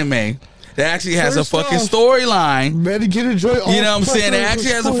anime that actually has First a fucking off, storyline. Man, get enjoy all You know what I'm saying? That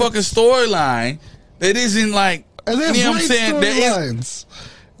actually has a fucking storyline that isn't like. And they have you know what I'm great saying? That is, storylines.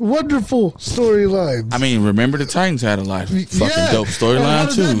 Wonderful storylines. I mean, remember the Titans had a lot of fucking Yeah. dope And storyline how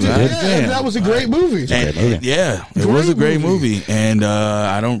too. did that do? God Yeah, damn. and that was a great movie. And- Great movie. yeah, it Great was a great movie. movie, and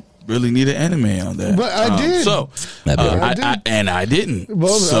I don't really need an anime on that. But I did. So, That'd be I did. I didn't.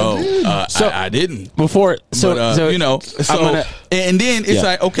 Well, so, I did. I didn't. Before, so you know, so gonna- and then it's Yeah.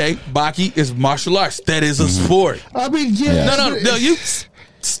 like, okay, Baki is martial arts. That is a sport. I mean, yeah. Yeah. No, you.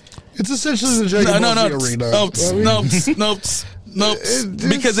 It's essentially the Dragon Ball Z arena. Nope. I mean,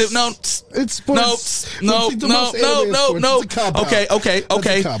 Because it's sports. No. It's a cop-out. Okay. That's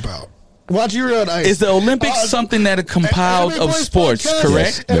a cop-out. Watch Yuri on Ice. Is the Olympics something that is compiled of sports?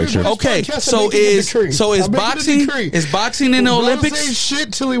 Correct. Okay. So is boxing? Is boxing in the Olympics? Say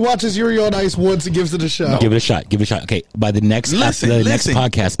shit till he watches Yuri on Ice once and gives it a shot. Give it a shot. Okay, by the next next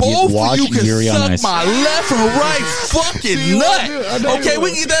podcast, both watch of you can Yuri on Ice. suck my left and right fucking nut. Okay,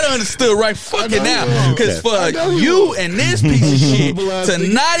 we can get that understood right fucking now. Because for you and this piece of shit to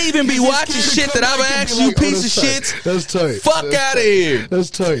not even be watching shit that I've asked you piece of shits, that's tight. Fuck out of here. That's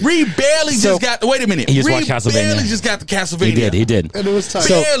tight. Reed barely just got. Wait a minute. He just watched Castlevania. Barely just got the Castlevania. He did. And it was tight.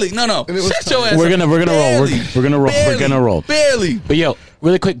 Barely. No. Shut your ass. We're gonna roll. We're gonna roll. Barely. But yo,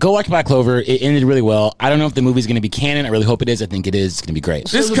 really quick, go watch Black Clover. It ended really well. I don't know if the movie's gonna be canon. I really hope it is. I think it is. It's gonna be great.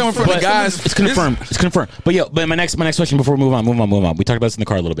 This is coming from the guys. It's confirmed. It's confirmed. But my next question before we move on. We talked about this in the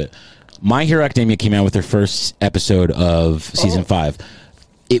car a little bit. My Hero Academia came out with their first episode of season 5.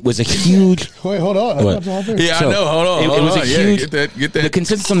 It was a huge. Wait, hold on. Yeah, I know. Hold on. It was a huge. Get that. The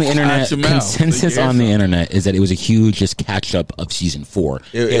consensus on the internet. Consensus on the internet is that it was a huge just catch up of season 4.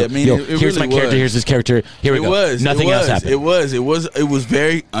 Here's really my character. Here's this character. Here we go. Nothing else happened. It was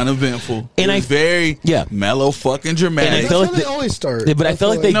very uneventful. And it was very mellow, fucking dramatic. And I felt like they always start. But I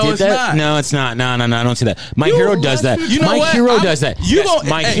felt like they did that. No, it's not. No, I don't see that. My Hero does that. My Hero does that.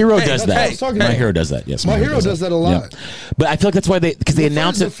 My Hero does that. My Hero does that. Yes, My Hero does that a lot. But I feel like that's why because they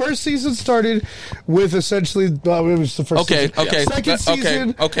announced it. The first season started with essentially it was the first season. Second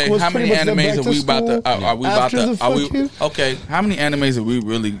season was pretty how many much them animes back are to we about school. how many animes are we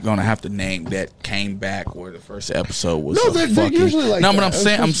really gonna have to name that came back where the first episode was No, they're usually like that. but I'm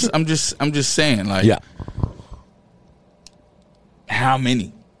saying I'm just saying like how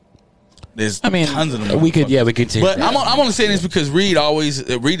many? There's tons of them. We could take. But I'm only saying this because Reed is always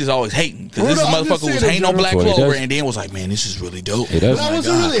hating because this motherfucker was hating on Black Clover and then was like, man, this is really dope. It does. I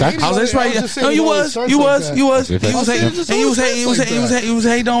wasn't really hating. I was just right. No, you was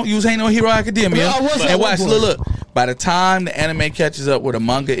hating on Hero Academia. And watch, look. By the time the anime catches up where the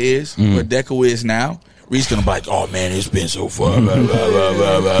manga is, where Deku is now, Reed's gonna be like, oh man, it's been so fun. But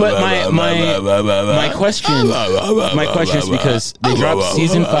my question is because they dropped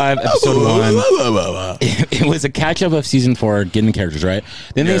season 5, episode 1. It was a catch up of season 4, getting the characters right.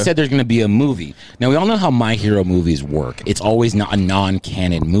 Then they said there's gonna be a movie. Now we all know how My Hero movies work. It's always not a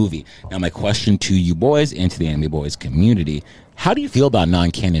non-canon movie. Now my question to you boys and to the anime boys community: how do you feel about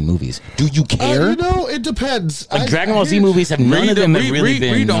non-canon movies? Do you care? It depends. Like Dragon Ball Z movies have none of them have really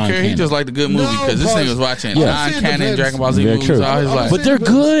been. Reed don't care. He just like the good movie because this thing was watching non-canon Dragon Ball Z movies all his life. But they're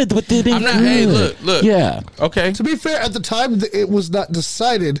good. But they've been good. Hey, look. Yeah. Okay. To be fair, at the time, it was not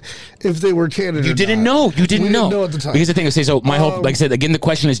decided if they were canon. You didn't know. You didn't know at the time. Because the thing is, so my whole, like I said, again, the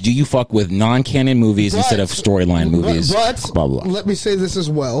question is, do you fuck with non-canon movies instead of storyline movies? But blah, blah. Let me say this as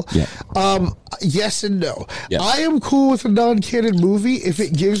well. Yeah. Yes and no. Yeah. I am cool with a non-canon movie if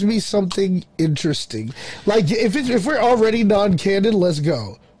it gives me something interesting. Like if we're already non-canon, let's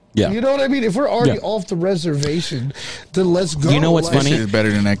go. Yeah. You know what I mean? If we're already off the reservation, then let's go. You know what's funny? It's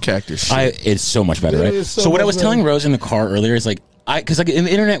better than that cactus shit. It's so much better, right? So what I was telling Rose in the car earlier is like, because like the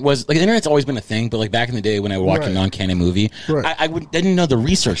internet's always been a thing, but like back in the day when I would watch a non-canon movie, I didn't know the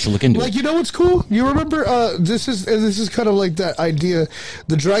research to look into it. Like, you know what's cool? You remember this is kind of like that idea,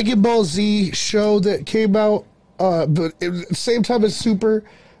 the Dragon Ball Z show that came out, but at the same time as Super.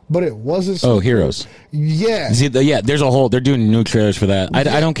 But it wasn't. Oh, Heroes. Yeah. See, they're doing new trailers for that.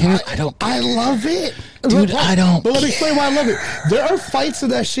 I don't care. I love it. Dude, I don't. But let me explain why I love it. There are fights in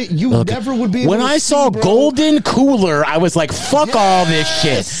that shit you never would be able when to I see, saw bro. Golden Cooler, I was like, fuck all this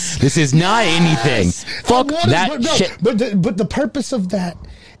shit. This is not anything. Fuck that shit. But the purpose of that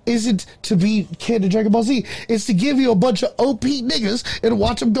isn't to be canon Dragon Ball Z. It's to give you a bunch of OP niggas and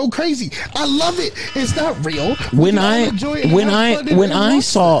watch them go crazy. I love it. It's not real. When I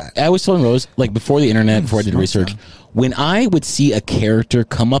was telling Rose, like before the internet, before I did research, when I would see a character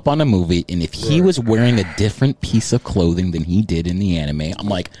come up on a movie and if he was wearing a different piece of clothing than he did in the anime, I'm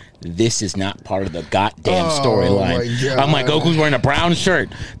like, this is not part of the goddamn storyline. I'm like, Goku's wearing a brown shirt.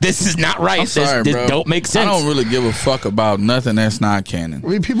 This is not right. This don't make sense. I don't really give a fuck about nothing that's not canon. I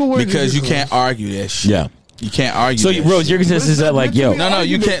mean, because you can't argue that shit. Yeah. You can't argue. So, that Rose, shit. your consensus is that like, yo, no,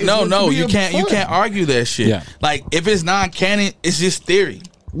 you can't. No, you can't. You can't argue that shit. Yeah. Like if it's non-canon, it's just theory.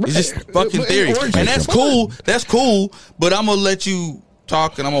 It's just fucking theory, and that's cool. That's cool. But I'm gonna let you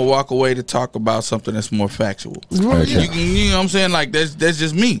talk and I'm gonna walk away to talk about something that's more factual. Right, yeah. You know what I'm saying? Like that's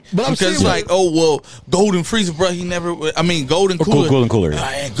just me. But I'm because saying, like, oh well, Golden Freezer, bro. He never. I mean, Golden Cooler. Golden Cooler.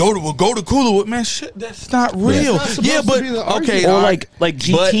 Golden Cooler. Man, shit, that's not real. That's not Yeah, supposed but to be the okay, argument. Or all like right.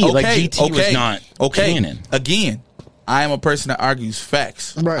 GT. But, Like GT was not canon. Again, I am a person that argues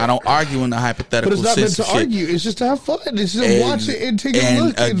facts. Right. I don't argue in the hypothetical But it's not meant sense to of shit. argue. It's just to have fun. It's just to watch it and take a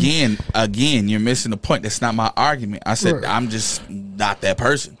look. And again, you're missing the point. That's not my argument. I said Right. I'm just not that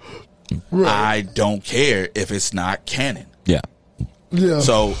person. Right. I don't care if it's not canon. Yeah. Yeah.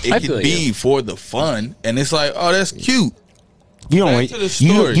 So I it feel could be you. for the fun, and it's like, oh, that's cute. You don't Back wait. to the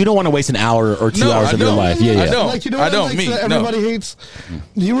story. You don't want to waste an hour or 2 No, hours I of your don't. life. Yeah, I yeah. don't. Like, you know I what don't. like Me, that no. everybody hates?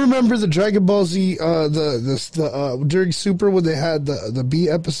 Do you remember the Dragon Ball Z, during Super when they had the B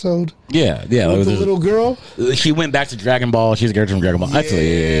episode Yeah, yeah. with It the was little girl? she went back to Dragon Ball. She's a character from Dragon Ball. I feel you.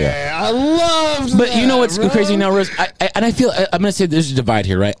 Yeah. I loved But you know what's that, bro. crazy now, Rose? I feel I'm gonna say there's a divide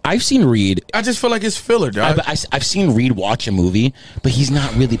here, right? I've seen Reed. I just feel like it's filler, dog. I've seen Reed watch a movie, but he's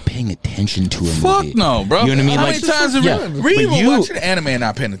not really paying attention to a Fuck movie. no, bro. You know what I mean? How Like, many times have yeah, Reed but will you- watch an anime and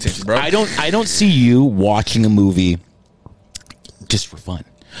not paying attention, bro? I don't see you watching a movie just for fun.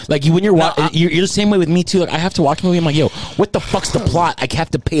 Like you when you're you're the same way with me too. Like I have to watch a movie. I'm like, yo, what the fuck's the plot? I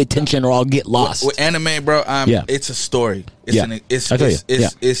have to pay attention or I'll get lost. With anime, bro, Yeah. it's a story. It's Yeah. I tell you,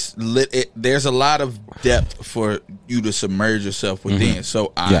 it's lit. There's a lot of depth for you to submerge yourself within.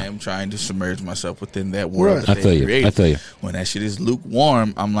 So I Yeah. am trying to submerge myself within that world. Right. That I feel they you. created. I feel you. When that shit is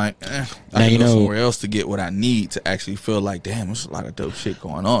lukewarm, I'm like, I Now, can you go know- somewhere else to get what I need to actually feel like, damn, there's a lot of dope shit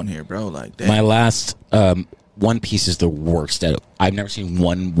going on here, bro. Like, damn. My last One Piece is the worst. I've never seen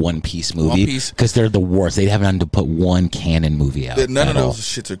One Piece movie Piece? because they're the worst. They haven't had to put one canon movie out. None of at all. those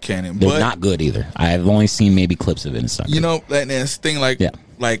shits are canon. They're But not good either. I've only seen maybe clips of it and stuff. you know, and this thing, like, Yeah.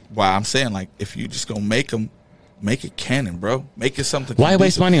 why I'm saying, like, if you just gonna make them, make it canon, bro. Make it something. Why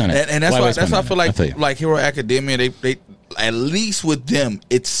waste money on it? And that's Why why waste that's why I money feel on it? I feel you. like Hero Academia. They at least with them,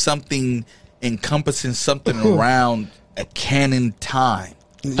 it's something encompassing something around a canon time.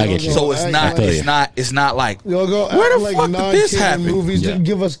 I get you. So it's act not. like- It's not like Y'all go where act the like fuck did this non-canon happen? movies Yeah. didn't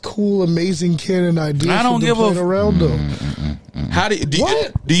give us cool, amazing canon ideas. I don't for give them a- playing around them. How do you,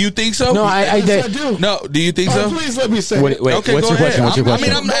 What? do you think so? No, I Yes, I do. No, do you think Oh, so? please let me say Wait, it. wait, Okay, what's go your question? ahead. What's your I question?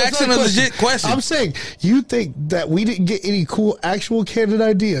 mean, I'm No, it's asking not a legit question. I'm saying you think that we didn't get any cool actual canon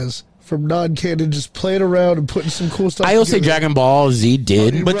ideas from non-canon, just playing around and putting some cool stuff. I will say together. Dragon Ball Z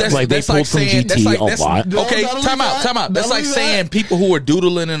did, But that's like they that's pulled like from saying GT that's like a lot. No, okay, not only time out, that, time out. That's not like only saying that. people who were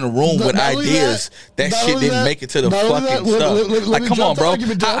doodling in a room with Not only ideas. That not shit only didn't that, make it to the not only fucking that, stuff. let Like, me come drop on, the bro.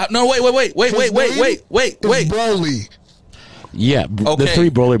 argument down. No, wait. His name is Broly. Yeah, Okay. the 3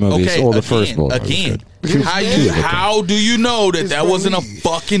 Broly movies Okay, or the again, first Broly. again. His name- How do you know that His that wasn't a Broly.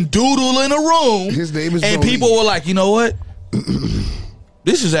 fucking doodle in a room? His name is and Broly. people were like, you know what?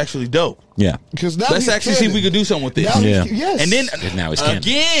 This is actually dope. Yeah, Because now Let's he's actually see if we canon. could do something with this. Now he's- Yeah. Yes. And then now he's canon.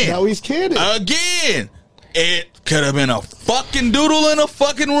 again, now he's canon. again, it could have been a fucking doodle in a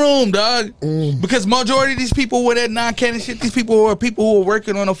fucking room, dog. Because majority of these people with that non-canon shit, these people were people who are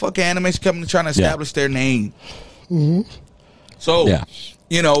working on a fucking animation company trying to establish their name. So, Yeah.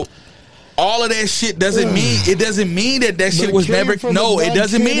 you know, all of that shit doesn't mean that shit it was came never from it a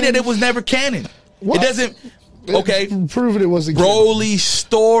doesn't mean that non-canon- it was never canon. What? It doesn't. Okay, Proving it wasn't canon. Broly's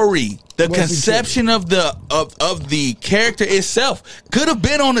story, the Wasn't conception of the character itself could have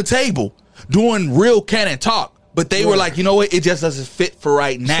been on the table doing real canon talk, but they were Right. like, you know what, it just doesn't fit for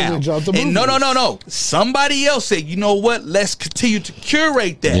right now. they dropped the And no. movies. Somebody else said, you know what, let's continue to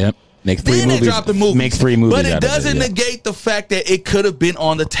curate that. Yep. Make 3 Then movies. they dropped the movie. Make 3 movies. But it out of doesn't yeah. negate the fact that it could have been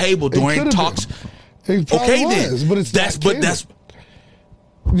on the table during could've talks. been. It probably Okay, then. was, but it's not canon.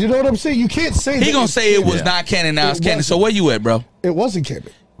 You know what I'm saying? You can't say He that gonna it's say it was Yeah. not canon, now It it's canon. wasn't. So where you at, bro? It wasn't canon.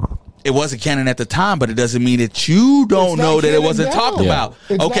 It wasn't canon at the time, but it doesn't mean that you don't It's know not that it canon wasn't now. talked Yeah. about.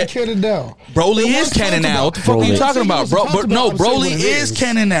 It's Okay, not canon now. Broly It is was canon talked now. about. What the fuck are you Broly. talking about, bro? I'm not saying it No, wasn't talked Broly about. I'm saying what is it is.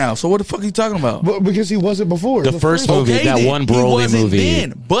 canon now. So what the fuck are you talking about? But because he wasn't before. The first movie, Okay, that then. one He Broly wasn't movie.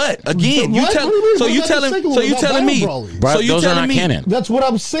 then. But again, you What? tell. What do you mean? So What you about the telling. second So one you about telling me. Battle Broly? Bro, So you those are telling not me. canon. That's what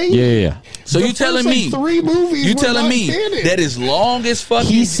I'm saying. Yeah. So The you telling first, me. like, 3 movies You were telling not me canon. that as long as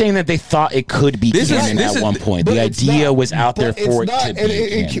fucking. He's saying that they thought it could be This is- canon this at is- one point. But The it's idea not. was out there But for it's it not, to and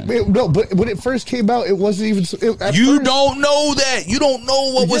be canon. no, but when it first came out, it wasn't even. At You first, don't know that. You don't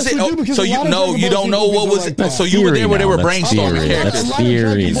know what was Yes, it. we do, because So a you lot of know Dragon you Ball don't Z know what movies was are it. like So that. you were there when they were That's brainstorming theory. characters. That's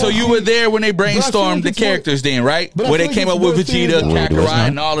theory. So you were there when they But I feel brainstormed like the it's more- characters then, right? But I Where they feel like came it's up with more theory Vegeta, than- Wait, it was Kakarot, not?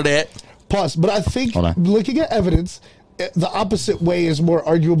 and all of that. Plus, but I think Hold on. looking at evidence, the opposite way is more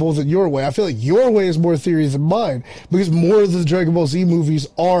arguable than your way. I feel like your way is more theory than mine because more of the Dragon Ball Z movies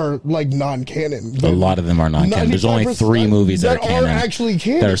are like non-canon. A lot of them are non-canon. There's only 3 movies that are canon, actually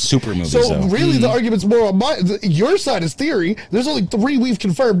canon. that are super movies. So though. really, the argument's more on your side is theory. There's only 3 we've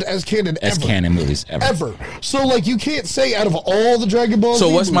confirmed as canon as ever. canon movies ever. So like you can't say out of all the Dragon Ball So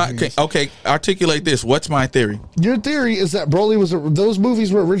Z what's movies, articulate this. What's my theory? Your theory is that Broly those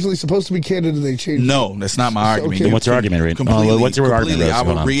movies were originally supposed to be canon and they changed. No, that's not my argument. Okay. Then what's your argument, Reed? What's your argument? I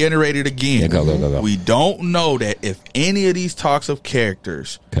will reiterate it again. Yeah, go. We don't know that if any of these talks of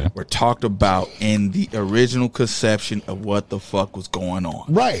characters were talked about in the original conception of what the fuck was going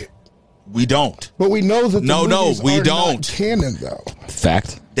on. Right. We don't. But we know that the we are don't. not canon though.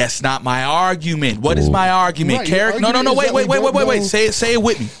 Fact. That's not my argument. What is my argument? Right, Character? No. Wait. Say it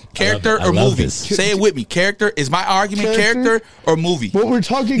with me. Character I or love movie? this. Say it with me. Character is my argument. Character or movie? What we're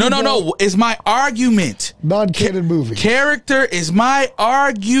talking No. about Is my argument non-canon movie. Character is my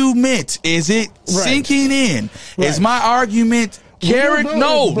argument. Is it sinking in? Right. Is my argument? Character?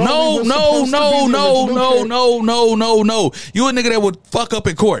 No. You a nigga that would fuck up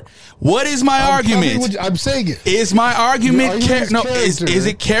in court. What is my argument? I'm saying it. Is my argument is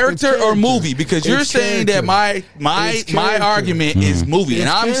it character or movie? Because you're saying that my argument is movie, and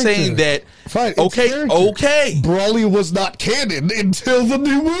I'm saying that okay. Broly was not canon until the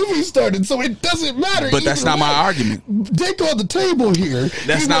new movie started, so it doesn't matter. But that's not my argument. Dick on the table here.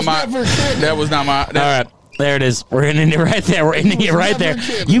 That's not my. That was not my. All right. There it is. We're ending it right there. We're ending it right there.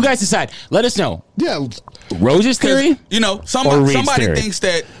 You guys decide. Let us know. Yeah. Rose's theory? Somebody theory? thinks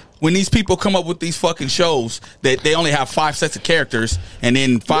that when these people come up with these fucking shows that they only have 5 sets of characters, and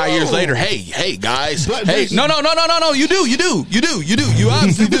then 5 years later, hey guys, no, you do, you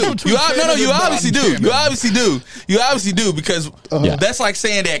obviously do, you obviously do because that's like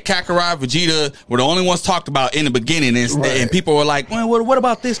saying that Kakarot, Vegeta were the only ones talked about in the beginning, and people were like, well, what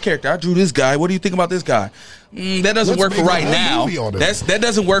about this character? I drew this guy. What do you think about this guy? That doesn't work for right now. That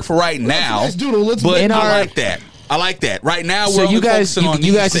doesn't work for right now. But I like that. I like that. Right now, we're only focusing on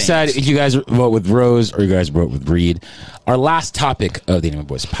you guys these decide things. if you guys vote with Rose or you guys vote with Reed. Our last topic of the Anime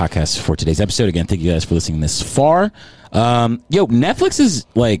Boys podcast for today's episode. Again, thank you guys for listening this far. Netflix is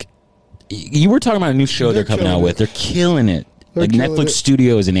like, you were talking about a new show they're coming out with. They're killing it. Like Netflix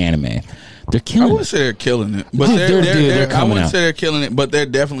Studios in anime. They're killing it. I wouldn't say they're killing it, but I wouldn't say they're killing it, but they're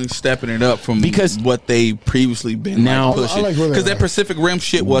definitely stepping it up from what they previously been now pushing. Because that Pacific Rim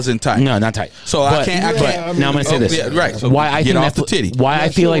shit wasn't tight. No, not tight. So I can't. Now I'm going to say this. Yeah, right. So why I get think off the titty. Why I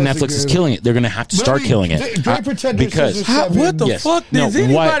feel like Netflix is killing it. They're going to have to start killing it because what the fuck? Does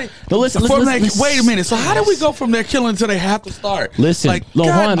anybody? Listen. Wait a minute. So how do we go from there killing to they have to start? Listen,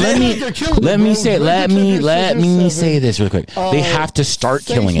 Lohan, let me say this real quick. They have to start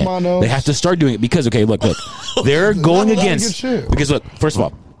killing it. They have to start doing it because look, they're going against because look, first of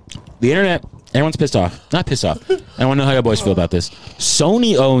all, the internet. Everyone's pissed off. Not pissed off. I want to know how you boys feel about this.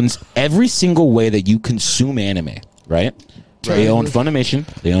 Sony owns every single way that you consume anime, right? They own Funimation.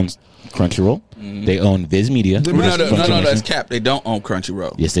 They own Crunchyroll. They own Viz Media. No, that's cap. They don't own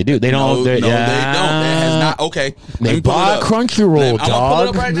Crunchyroll. Yes, they do. They don't. They don't. That has not. Okay, they bought Crunchyroll,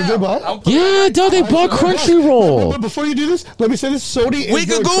 dog. Yeah, dog. They bought Crunchyroll. But before you do this, let me say this: Sony. We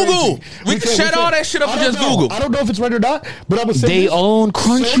can Google. We can shut all that shit up and just Google. I don't know if it's right or not, but I'm gonna say they own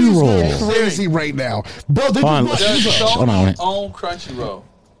Crunchyroll. Sony's crazy right now, bro. They own Crunchyroll.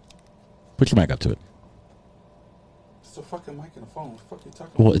 Put your mic up to it. It's a fucking mic in the phone. What the fuck are you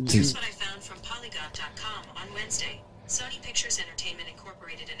talking about? Here's what I found from Polygon.com on Wednesday. Sony Pictures Entertainment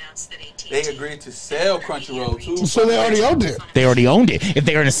Incorporated announced that AT&T... They agreed to sell Crunchyroll, too. So they already owned it. They already owned it. If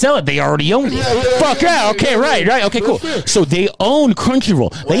they're going to sell it, they already owned it. Fuck yeah. Okay, right. Okay, cool. So they own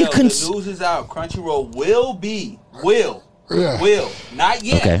Crunchyroll. The news is out. Crunchyroll will, not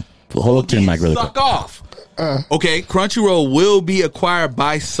yet. Okay. Hold up to the mic really quick. Suck off. Okay, Crunchyroll will be acquired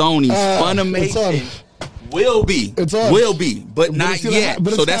by Sony. Funimation will be, but not yet.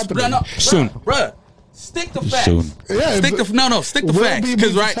 So that's soon. Bruh, stick to facts. Soon. Stick to facts.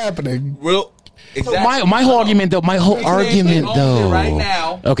 Because happening. Exactly. So my whole argument though. Right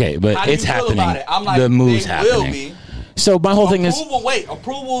now. Okay, but it's happening. I'm like, the move's happening. So my whole thing is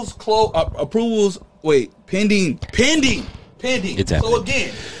pending. It's happening. So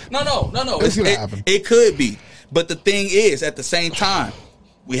again, no. It's gonna happen. It could be, but the thing is, at the same time,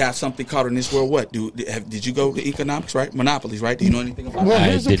 we have something called in this world. What did you go to economics? Right, monopolies. Right? Do you know anything about that?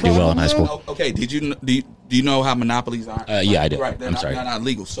 I did do well in high school. Okay. Do you know how monopolies are? Yeah, I do. Right. I'm sorry. They're not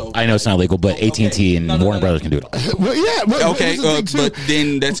legal. So I know it's not legal, but AT&T and Warner Brothers can do it all. Well, yeah. But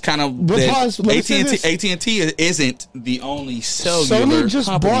then that's kind of AT&T isn't the only cellular Sony just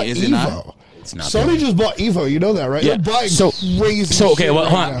company, bought is it not? Evo. It's not Sony just bought Evo. You know that, right? Yeah. They're buying So crazy. okay. shit Well,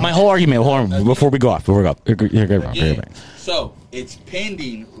 right hold on. now. My whole argument. Hold on. Before we go off. Here. So it's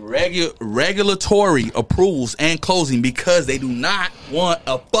pending regulatory approvals and closing because they do not want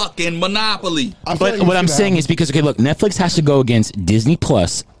a fucking monopoly. I feel But like what it I'm should saying happen. is because okay, look, Netflix has to go against Disney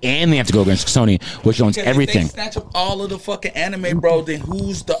Plus, and they have to go against Sony, which owns Because everything. If they snatch up all of the fucking anime, bro, then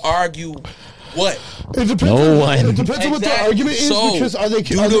who's to argue what? It depends No on, one. It depends on what the argument is. So, Because are they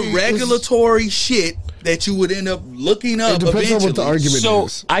do are the they- regulatory shit that you would end up looking up It depends eventually. on what the argument So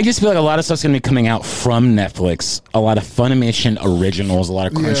is. I just feel like a lot of stuff's gonna be coming out from Netflix. A lot of Funimation originals, a lot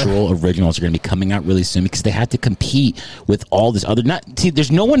of Crunchyroll originals are gonna be coming out really soon because they have to compete with all this other.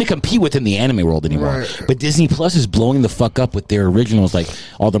 There's no one to compete with in the anime world anymore. Right. But Disney Plus is blowing the fuck up with their originals, like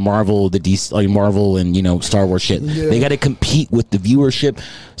all the Marvel, the DC, like Marvel, and Star Wars shit. Yeah. They got to compete with the viewership.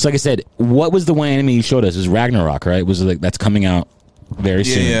 So like I said, what was the one anime you showed us? It was Ragnarok, right? Was it like that's coming out very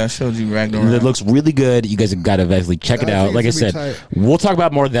soon? Yeah, I showed you Ragnarok. It looks really good. You guys have got to eventually check it I out. think Like I it's gonna said, be tight. we'll talk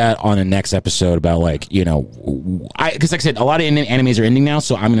about more of that on the next episode about because like I said, a lot of animes are ending now,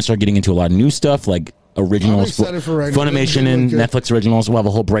 so I'm going to start getting into a lot of new stuff like originals, I'm excited for Ragnarok. Funimation and Look good. Netflix originals. We'll have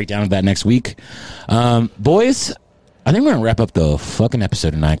a whole breakdown of that next week. Boys, I think we're going to wrap up the fucking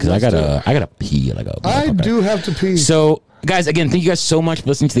episode tonight because I gotta pee. I do have to pee. So, guys, again, thank you guys so much for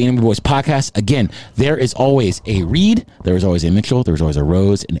listening to the Anime Boys podcast. Again, there is always a Reed, there is always a Mitchell, there is always a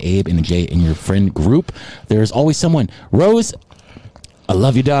Rose, an Abe, and a Jay in your friend group. There is always someone. Rose, I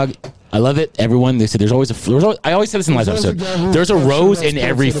love you, dog. I love it. Everyone, they said I always said this in the last There's always a episode. guy who There's a talks Rose about in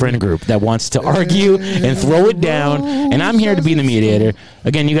every sports friend group that wants to argue and throw it down. And I'm here to be the mediator.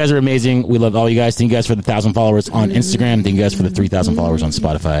 Again, you guys are amazing. We love all you guys. Thank you guys for the 1,000 followers on Instagram. Thank you guys for the 3,000 followers on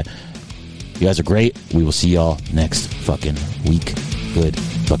Spotify. You guys are great. We will see y'all next fucking week. Good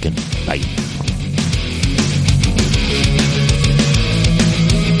fucking bye.